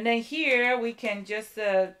 And then here we can just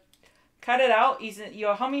cut it out,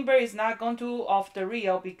 your hummingbird is not going to off the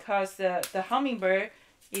reel because the hummingbird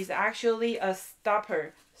is actually a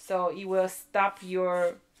stopper. So it will stop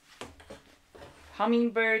your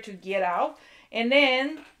hummingbird to get out. And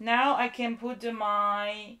then now I can put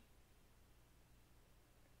my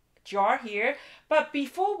jar here. But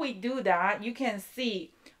before we do that, you can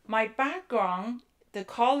see my background, the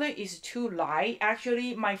color is too light.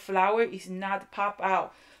 Actually, my flower is not pop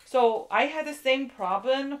out. So I had the same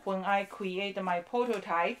problem when I create my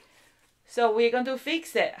prototype. So we're going to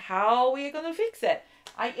fix it. How we're going to fix it?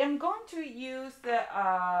 I am going to use the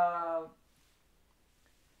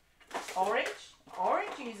orange.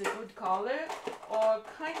 Orange is a good color, or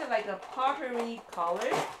kind of like a pottery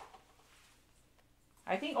color.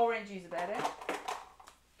 I think orange is better.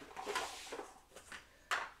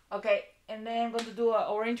 Okay, and then I'm going to do an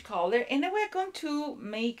orange color, and then we're going to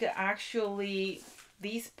make actually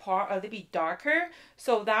this part a little bit darker,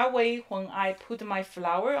 so that way when I put my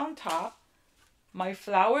flower on top, my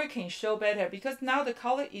flower can show better, because now the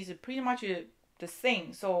color is pretty much the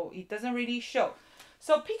same, so it doesn't really show.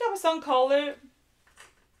 So pick up some color.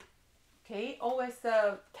 Okay, always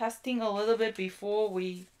testing a little bit before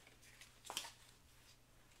we.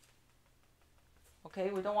 Okay,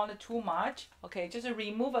 we don't want it too much. Okay, just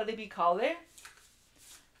remove a little bit color.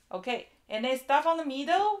 Okay, and then stuff on the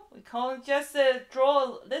middle. We can just draw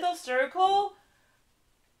a little circle.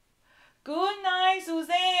 Good night,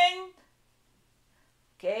 Suzanne.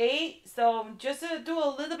 Okay, so just do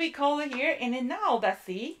a little bit color here, and then now let's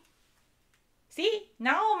see. See,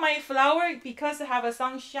 now my flower, because I have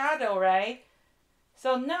some shadow, right?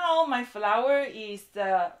 So now my flower is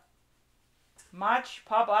much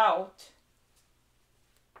pop out.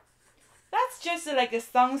 That's just like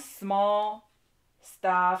some small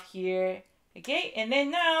stuff here. Okay, and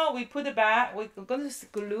then now we put it back. We're going to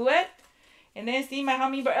glue it. And then see my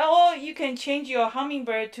hummingbird. Oh, you can change your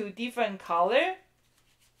hummingbird to different color.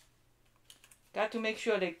 Got to make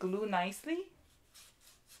sure they glue nicely.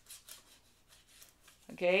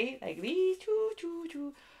 Okay, like these.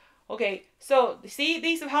 Okay, so see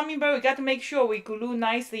this hummingbird, we got to make sure we glue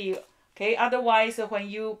nicely. Okay, otherwise when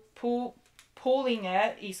you pulling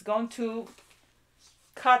it, it's going to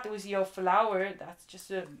cut with your flower. That's just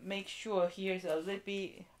to make sure here's a little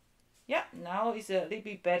bit. Yeah, now it's a little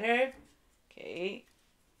bit better. Okay,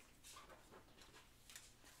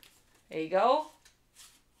 there you go.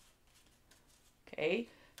 Okay,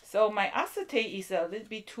 so my acetate is a little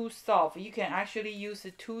bit too soft. You can actually use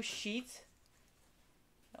 2 sheets.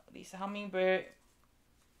 This hummingbird,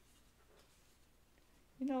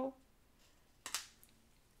 you know.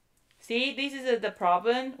 See, this is the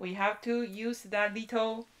problem. We have to use that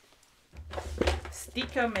little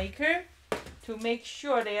sticker maker to make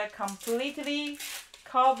sure they are completely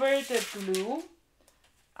covered the glue.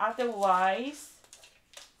 Otherwise,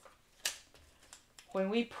 when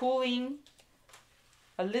we pulling,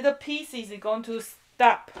 a little piece is going to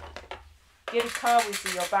stop, get caught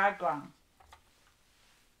with your background.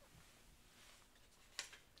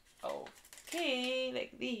 Okay,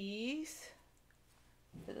 like this.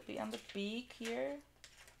 A little bit on the beak here.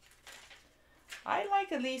 I like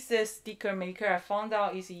this sticker maker. I found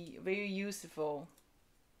out is very useful.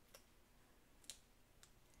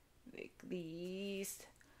 Like this.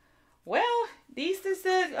 Well, this is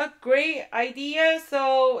a great idea.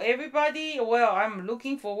 So everybody, well, I'm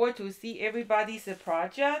looking forward to see everybody's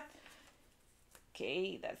project.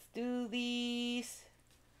 Okay, let's do this.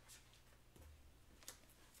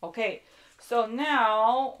 Okay, so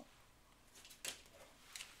now,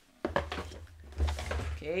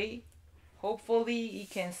 okay, hopefully it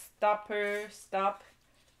can stop the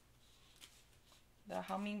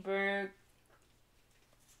hummingbird.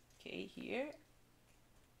 Okay, here.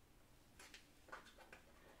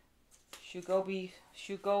 Should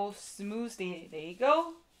go smoothly. There you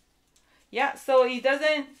go. Yeah, so it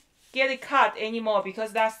doesn't get cut anymore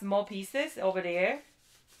because that's small pieces over there.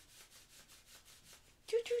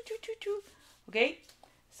 Okay,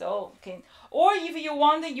 so or if you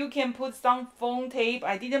want, you can put some foam tape.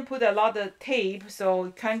 I didn't put a lot of tape,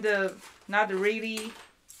 so kind of not really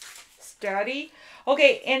sturdy.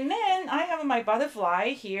 Okay, and then I have my butterfly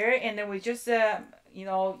here, and then we just you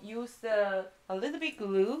know, use a little bit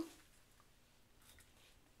glue.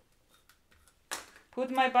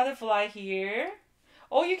 Put my butterfly here.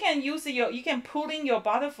 Or you can use you can pull in your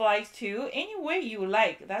butterflies too, any way you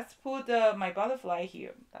like. Let's put my butterfly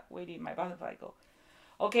here. Where did my butterfly go?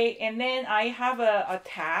 Okay, and then I have a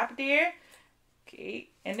tab there. Okay,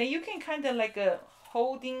 and then you can kind of like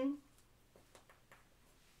holding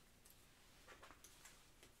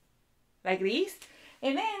like this.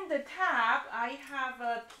 And then the tab, I have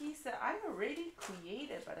a piece that I already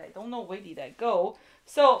created, but I don't know where did I go.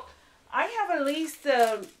 So I have at least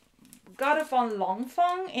got it from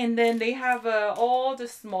Longfeng, and then they have all the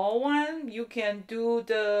small one. You can do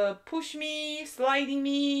the push me, sliding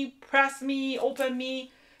me, press me, open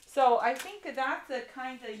me. So I think that's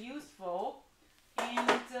kind of useful. And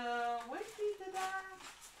where did that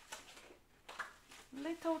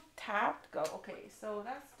little tab go? Okay, so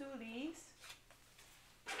let's do these.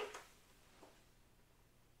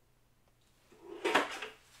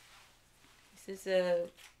 This is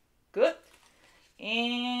good.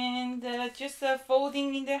 And just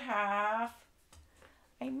folding in the half.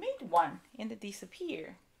 I made one and it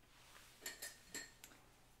disappeared.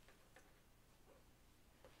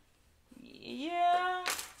 Yeah.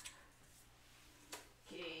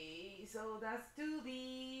 Okay, so let's do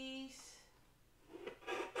these.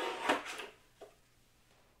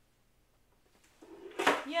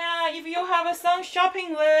 Yeah, if you have some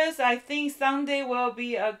shopping list, I think Sunday will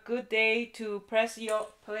be a good day to place your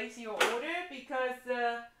order, because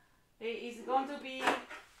it is going to be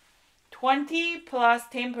 20 plus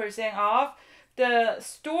 10% off. The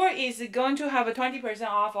store is going to have a 20%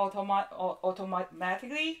 off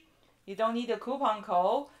automatically. You don't need a coupon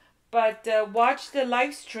code, but watch the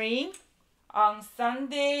live stream on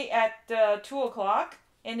Sunday at 2 o'clock.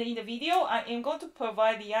 And in the video, I am going to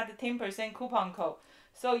provide the other 10% coupon code.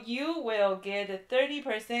 So you will get a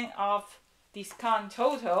 30% off discount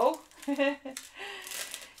total.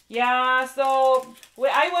 Yeah, so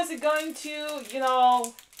I was going to,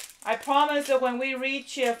 I promised that when we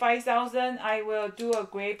reach 5,000, I will do a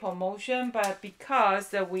great promotion. But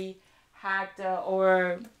because we had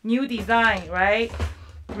our new design, right,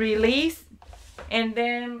 release, and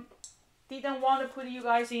then didn't want to put you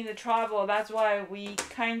guys in the trouble. That's why we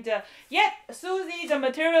kind of, Susie, the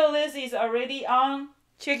material list is already on.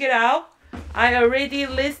 Check it out. I already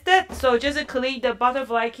listed, so just click the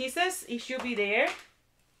butterfly kisses. It should be there.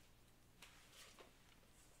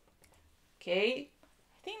 Okay,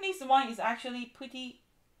 I think this one is actually pretty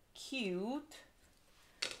cute.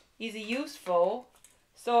 It's useful.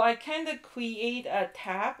 So I kind of create a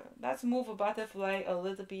tab. Let's move a butterfly a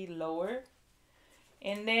little bit lower.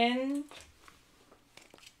 And then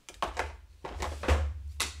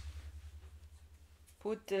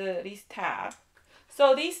put this tab.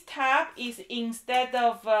 So this tab is, instead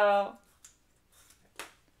of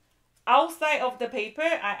outside of the paper,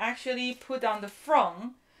 I actually put on the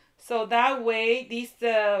front. So that way this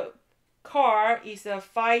card is a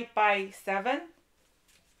 5x7.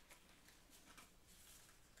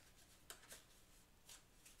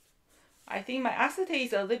 I think my acetate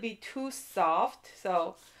is a little bit too soft.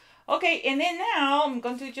 So, okay, and then now I'm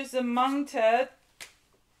going to just mount it.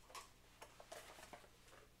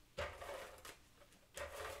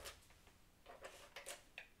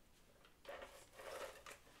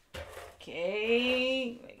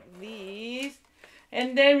 Okay, like this.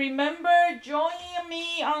 And then remember, join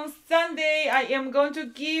me on Sunday. I am going to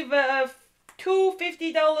give two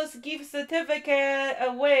 $50 gift certificate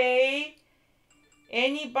away.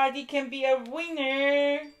 Anybody can be a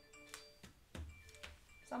winner.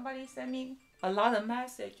 Somebody sent me a lot of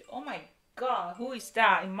message. Oh my God, who is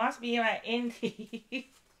that? It must be my auntie.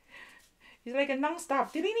 It's like a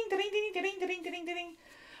non-stop.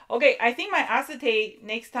 Okay, I think my acetate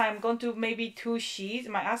next time I'm going to maybe 2 sheets.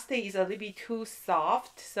 My acetate is a little bit too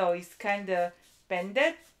soft, so it's kind of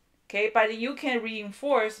bended. Okay, but you can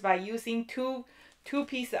reinforce by using two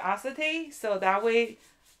pieces of acetate, so that way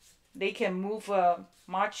they can move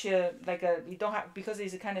much you don't have, because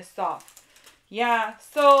it's kind of soft. Yeah,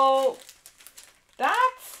 so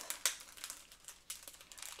that's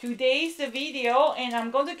today's video, and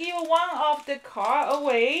I'm going to give one of the card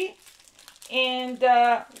away and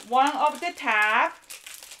one of the tab.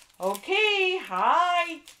 Okay,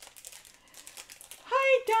 hi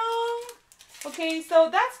Dawn. Okay, so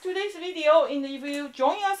that's today's video, and if you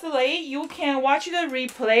join us late, you can watch the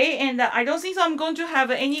replay. And I don't think so I'm going to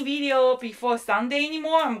have any video before Sunday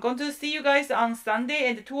anymore. I'm going to see you guys on Sunday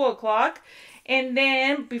at 2 o'clock. And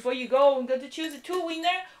then before you go, I'm going to choose 2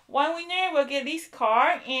 winners. One winner will get this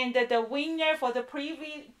card, and the winner for the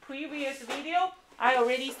previous video, I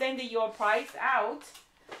already sent your price out.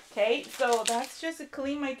 Okay, so let's just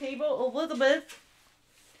clean my table a little bit.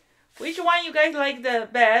 Which one you guys like the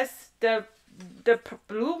best? The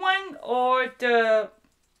blue one or the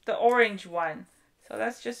orange one? So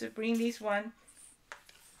let's just bring this one.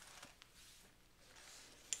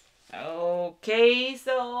 Okay,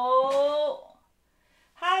 so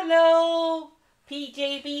hello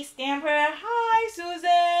PJB Stamper. Hi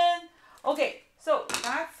Susan. Okay, so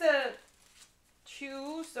let's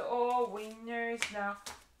choose all winners now.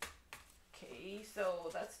 Okay,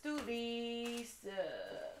 so let's do this.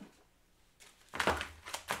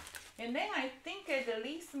 And then I think at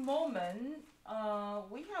this moment,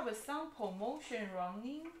 we have some promotion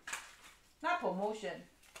running. Not promotion.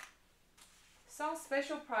 Some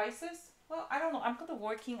special prices. Well, I don't know. I'm gonna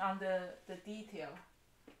working on the detail.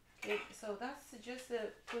 Okay, so that's just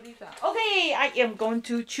put it down. Okay, I am going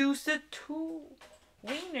to choose the two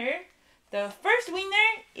winner. The first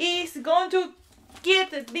winner is going to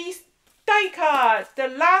get these die cards. The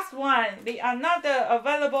last one. They are not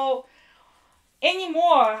available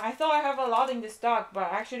anymore. I thought I have a lot in the stock, but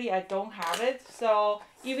actually I don't have it. So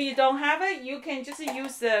if you don't have it, you can just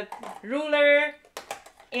use the ruler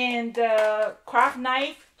and the craft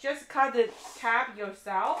knife. Just cut the tab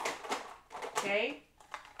yourself. Okay.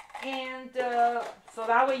 And so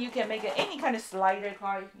that way you can make any kind of slider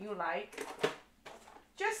card you like.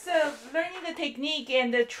 Just learning the technique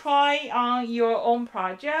and try on your own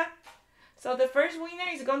project. So the first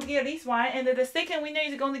winner is going to get this one, and the second winner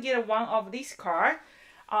is going to get one of this card.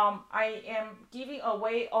 I am giving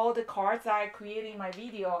away all the cards I created in my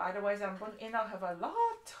video. Otherwise, I'm going to end up have a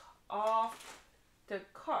lot of the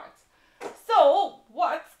cards. So,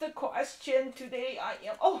 what's the question today?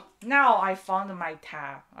 Oh, now I found my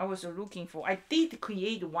tab I was looking for. I did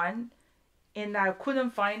create one, and I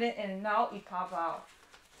couldn't find it, and now it popped out.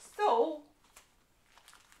 So,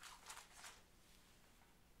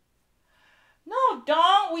 no,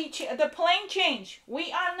 Dawn, the plan changed.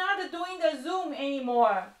 We are not doing the Zoom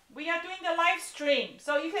anymore. We are doing the live stream.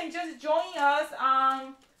 So you can just join us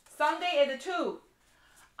on Sunday at 2.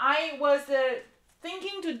 I was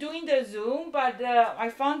thinking to doing the Zoom, but I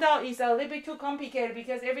found out it's a little bit too complicated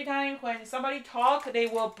because every time when somebody talk, they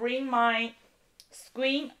will bring my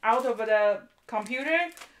screen out of the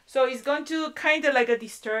computer. So it's going to kind of like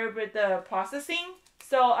disturb the processing.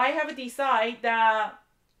 So I have decided that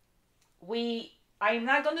I'm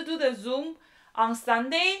not going to do the Zoom on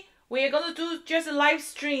Sunday. We are going to do just a live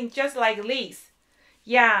stream just like this.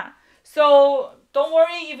 Yeah. So don't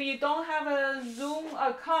worry if you don't have a Zoom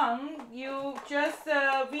account. You just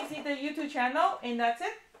visit the YouTube channel and that's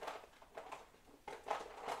it.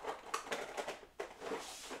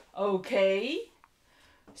 Okay.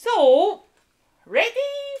 So, ready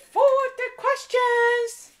for the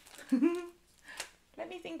questions? Let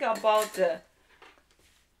me think about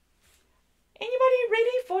anybody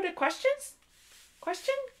ready for the questions?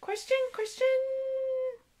 Question?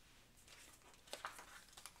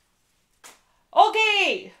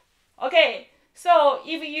 Okay. Okay. So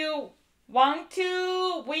if you want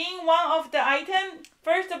to win one of the items,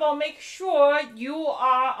 first of all, make sure you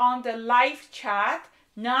are on the live chat,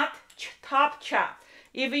 not top chat.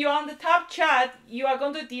 If you're on the top chat, you are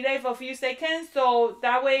going to delay for a few seconds. So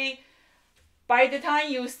that way, by the time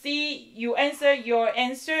you answer your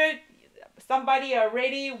answer, somebody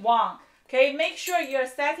already won. Okay, make sure your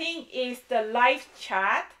setting is the live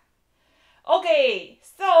chat. Okay,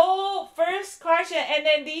 so first question, and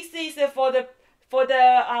then this is for the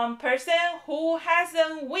person who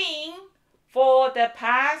hasn't win for the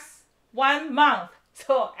past 1 month.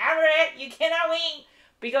 So Everett, you cannot win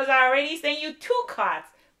because I already sent you 2 cards.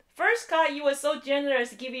 First card, you were so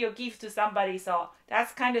generous giving your gift to somebody, so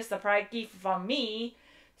that's kind of surprise gift from me.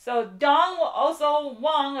 So Dawn also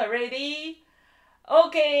won already.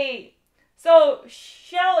 Okay, so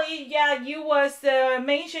Shelly, yeah, you was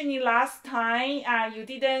mentioning last time you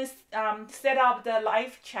didn't set up the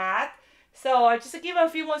live chat. So just give a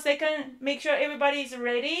few more seconds, make sure everybody is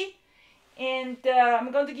ready. And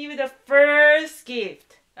I'm going to give you the first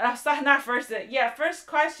gift. Sorry, not first, yeah, first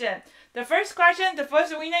question. The first question, the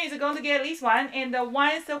first winner is going to get this one. And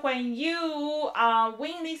once when you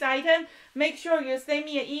win this item, make sure you send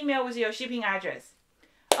me an email with your shipping address.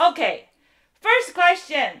 Okay, first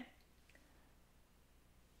question.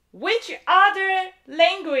 Which other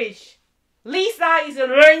language Lisa is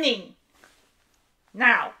learning?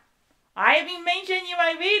 Now, I have been mentioning in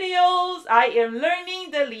my videos, I am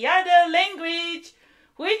learning the Liada language.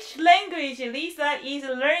 Which language Lisa is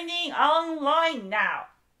learning online now?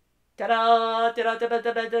 Ta-da, ta-da, ta-da,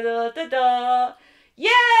 ta-da, ta-da, ta-da.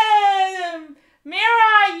 Yeah!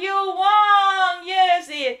 Mira, you won! Yes,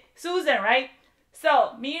 Susan, right?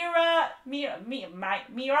 So, Myra,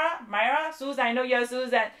 Susan, I know you're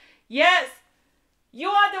Susan. Yes, you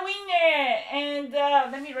are the winner. And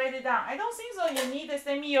let me write it down. I don't think so. You need to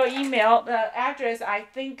send me your email address. I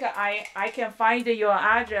think I can find your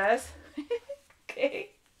address. Okay.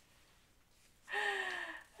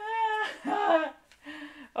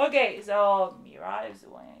 Okay, so Mira is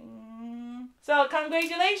winning. So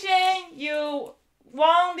congratulations, you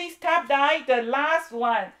won this top die, the last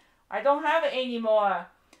one. I don't have it anymore.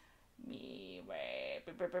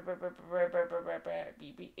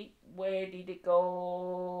 Where did it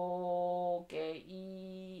go? K-E-S-L.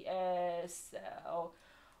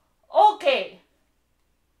 Okay.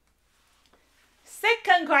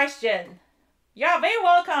 Second question. Yeah, very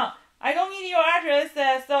welcome. I don't need your address,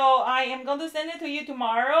 so I am going to send it to you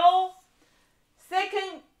tomorrow.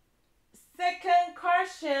 Second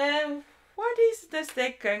question. What is the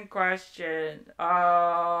second question?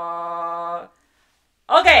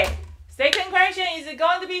 Okay. Second question is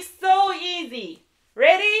going to be so easy.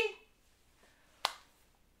 Ready?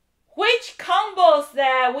 Which combos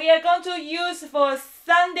that we are going to use for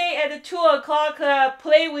Sunday at 2 o'clock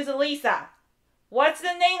play with Lisa? What's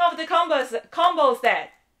the name of the combo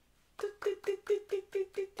set?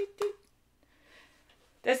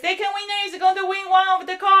 The second winner is going to win one of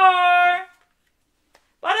the car.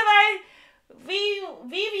 By the way,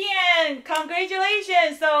 Vivian,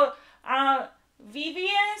 congratulations. So,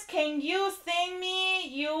 Vivian, can you send me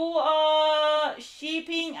your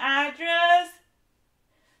shipping address?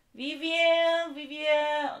 Vivian,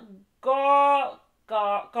 Garbat.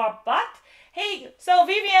 Hey, so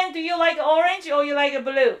Vivian, do you like orange or you like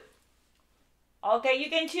blue? Okay, you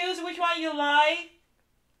can choose which one you like.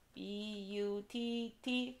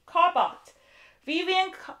 B-U-T-T, Carbot.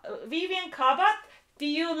 Vivian Carbot, do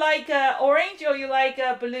you like orange or you like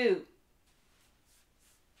blue?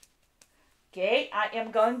 Okay, I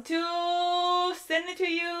am going to send it to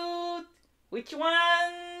you. Which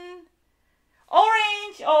one?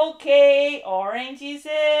 Orange. Okay, orange is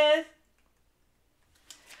it.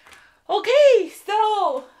 Okay,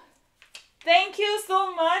 so thank you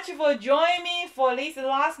so much for joining me for this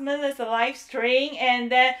last minute live stream.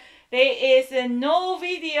 And there is no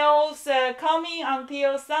videos coming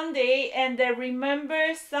until Sunday. And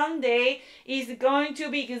remember, Sunday is going to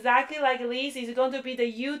be exactly like this. It's going to be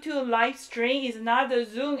the YouTube live stream. It's not the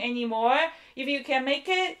Zoom anymore. If you can make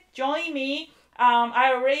it, join me.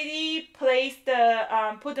 I already placed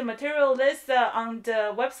put the material list on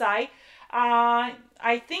the website.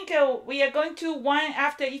 I think we are going to one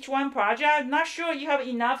after each one project. I'm not sure you have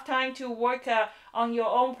enough time to work on your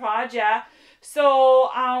own project. So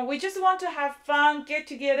we just want to have fun, get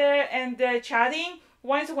together and chatting.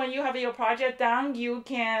 Once when you have your project done, you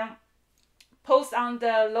can post on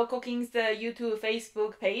the Local Kings YouTube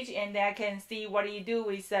Facebook page, and I can see what you do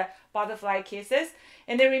with butterfly kisses.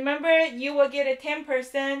 And then remember, you will get a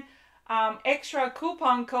 10% extra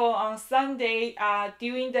coupon code on Sunday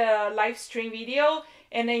during the live stream video.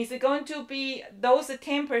 And then it's going to be those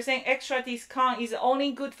 10% extra discount is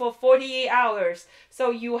only good for 48 hours.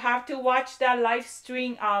 So you have to watch that live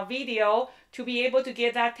stream video to be able to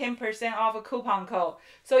get that 10% off a coupon code.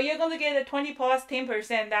 So you're going to get a 20 plus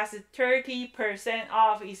 10%. That's 30%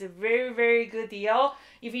 off. It's a very, very good deal.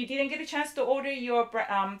 If you didn't get a chance to order your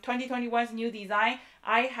 2021's new design,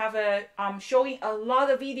 I have a showing a lot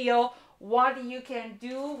of video what you can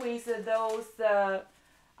do with those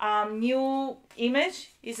new image.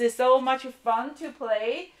 It's so much fun to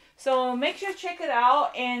play. So make sure to check it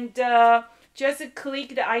out and just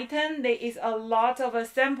click the item. There is a lot of a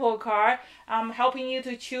sample card helping you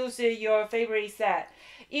to choose your favorite set.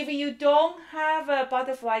 If you don't have a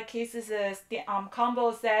butterfly kisses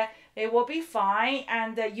combo set, it will be fine,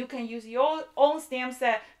 and you can use your own stamp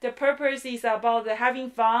set. The purpose is about having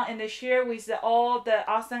fun and share with all the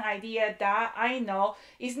awesome idea that I know.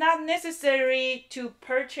 It's not necessary to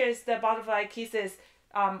purchase the butterfly kisses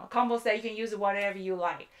combo set. You can use whatever you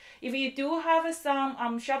like. If you do have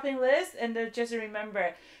some shopping list, and just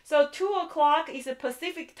remember, so 2 o'clock is a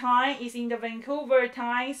Pacific time, is in the Vancouver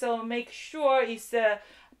time, so make sure it's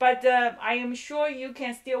but I am sure you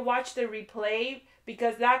can still watch the replay,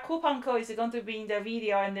 because that coupon code is going to be in the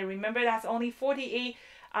video. And remember, that's only 48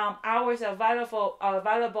 hours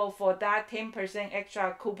available for that 10%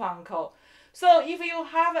 extra coupon code. So if you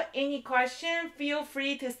have any question, feel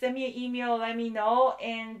free to send me an email, let me know,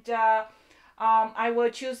 and I will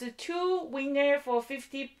choose 2 winner for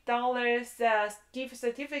 $50 gift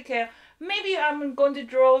certificate. Maybe I'm going to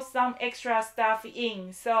draw some extra stuff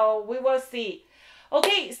in, so we will see.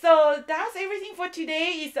 Okay, so that's everything for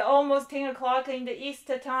today. It's almost 10 o'clock in the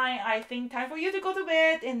Easter time. I think time for you to go to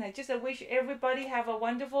bed. And I just wish everybody have a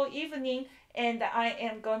wonderful evening. And I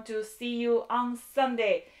am going to see you on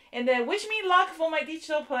Sunday. And wish me luck for my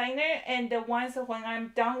digital planner. And once when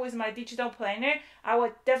I'm done with my digital planner, I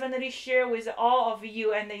will definitely share with all of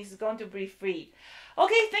you. And it's going to be free.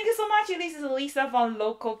 Okay, thank you so much. This is Lisa from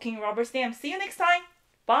Local King Rubber Stamp. See you next time.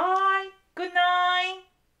 Bye. Good night.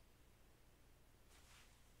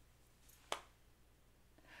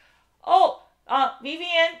 Oh,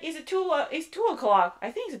 Vivian, it's 2 o'clock.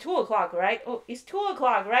 I think it's 2 o'clock, right? Oh, it's 2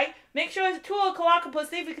 o'clock, right? Make sure it's 2 o'clock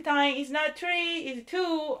Pacific time. It's not 3, it's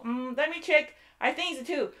 2. Let me check. I think it's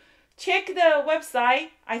 2. Check the website.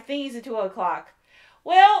 I think it's 2 o'clock.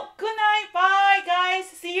 Well, good night. Bye, guys.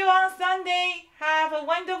 See you on Sunday. Have a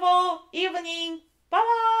wonderful evening.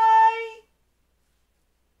 Bye.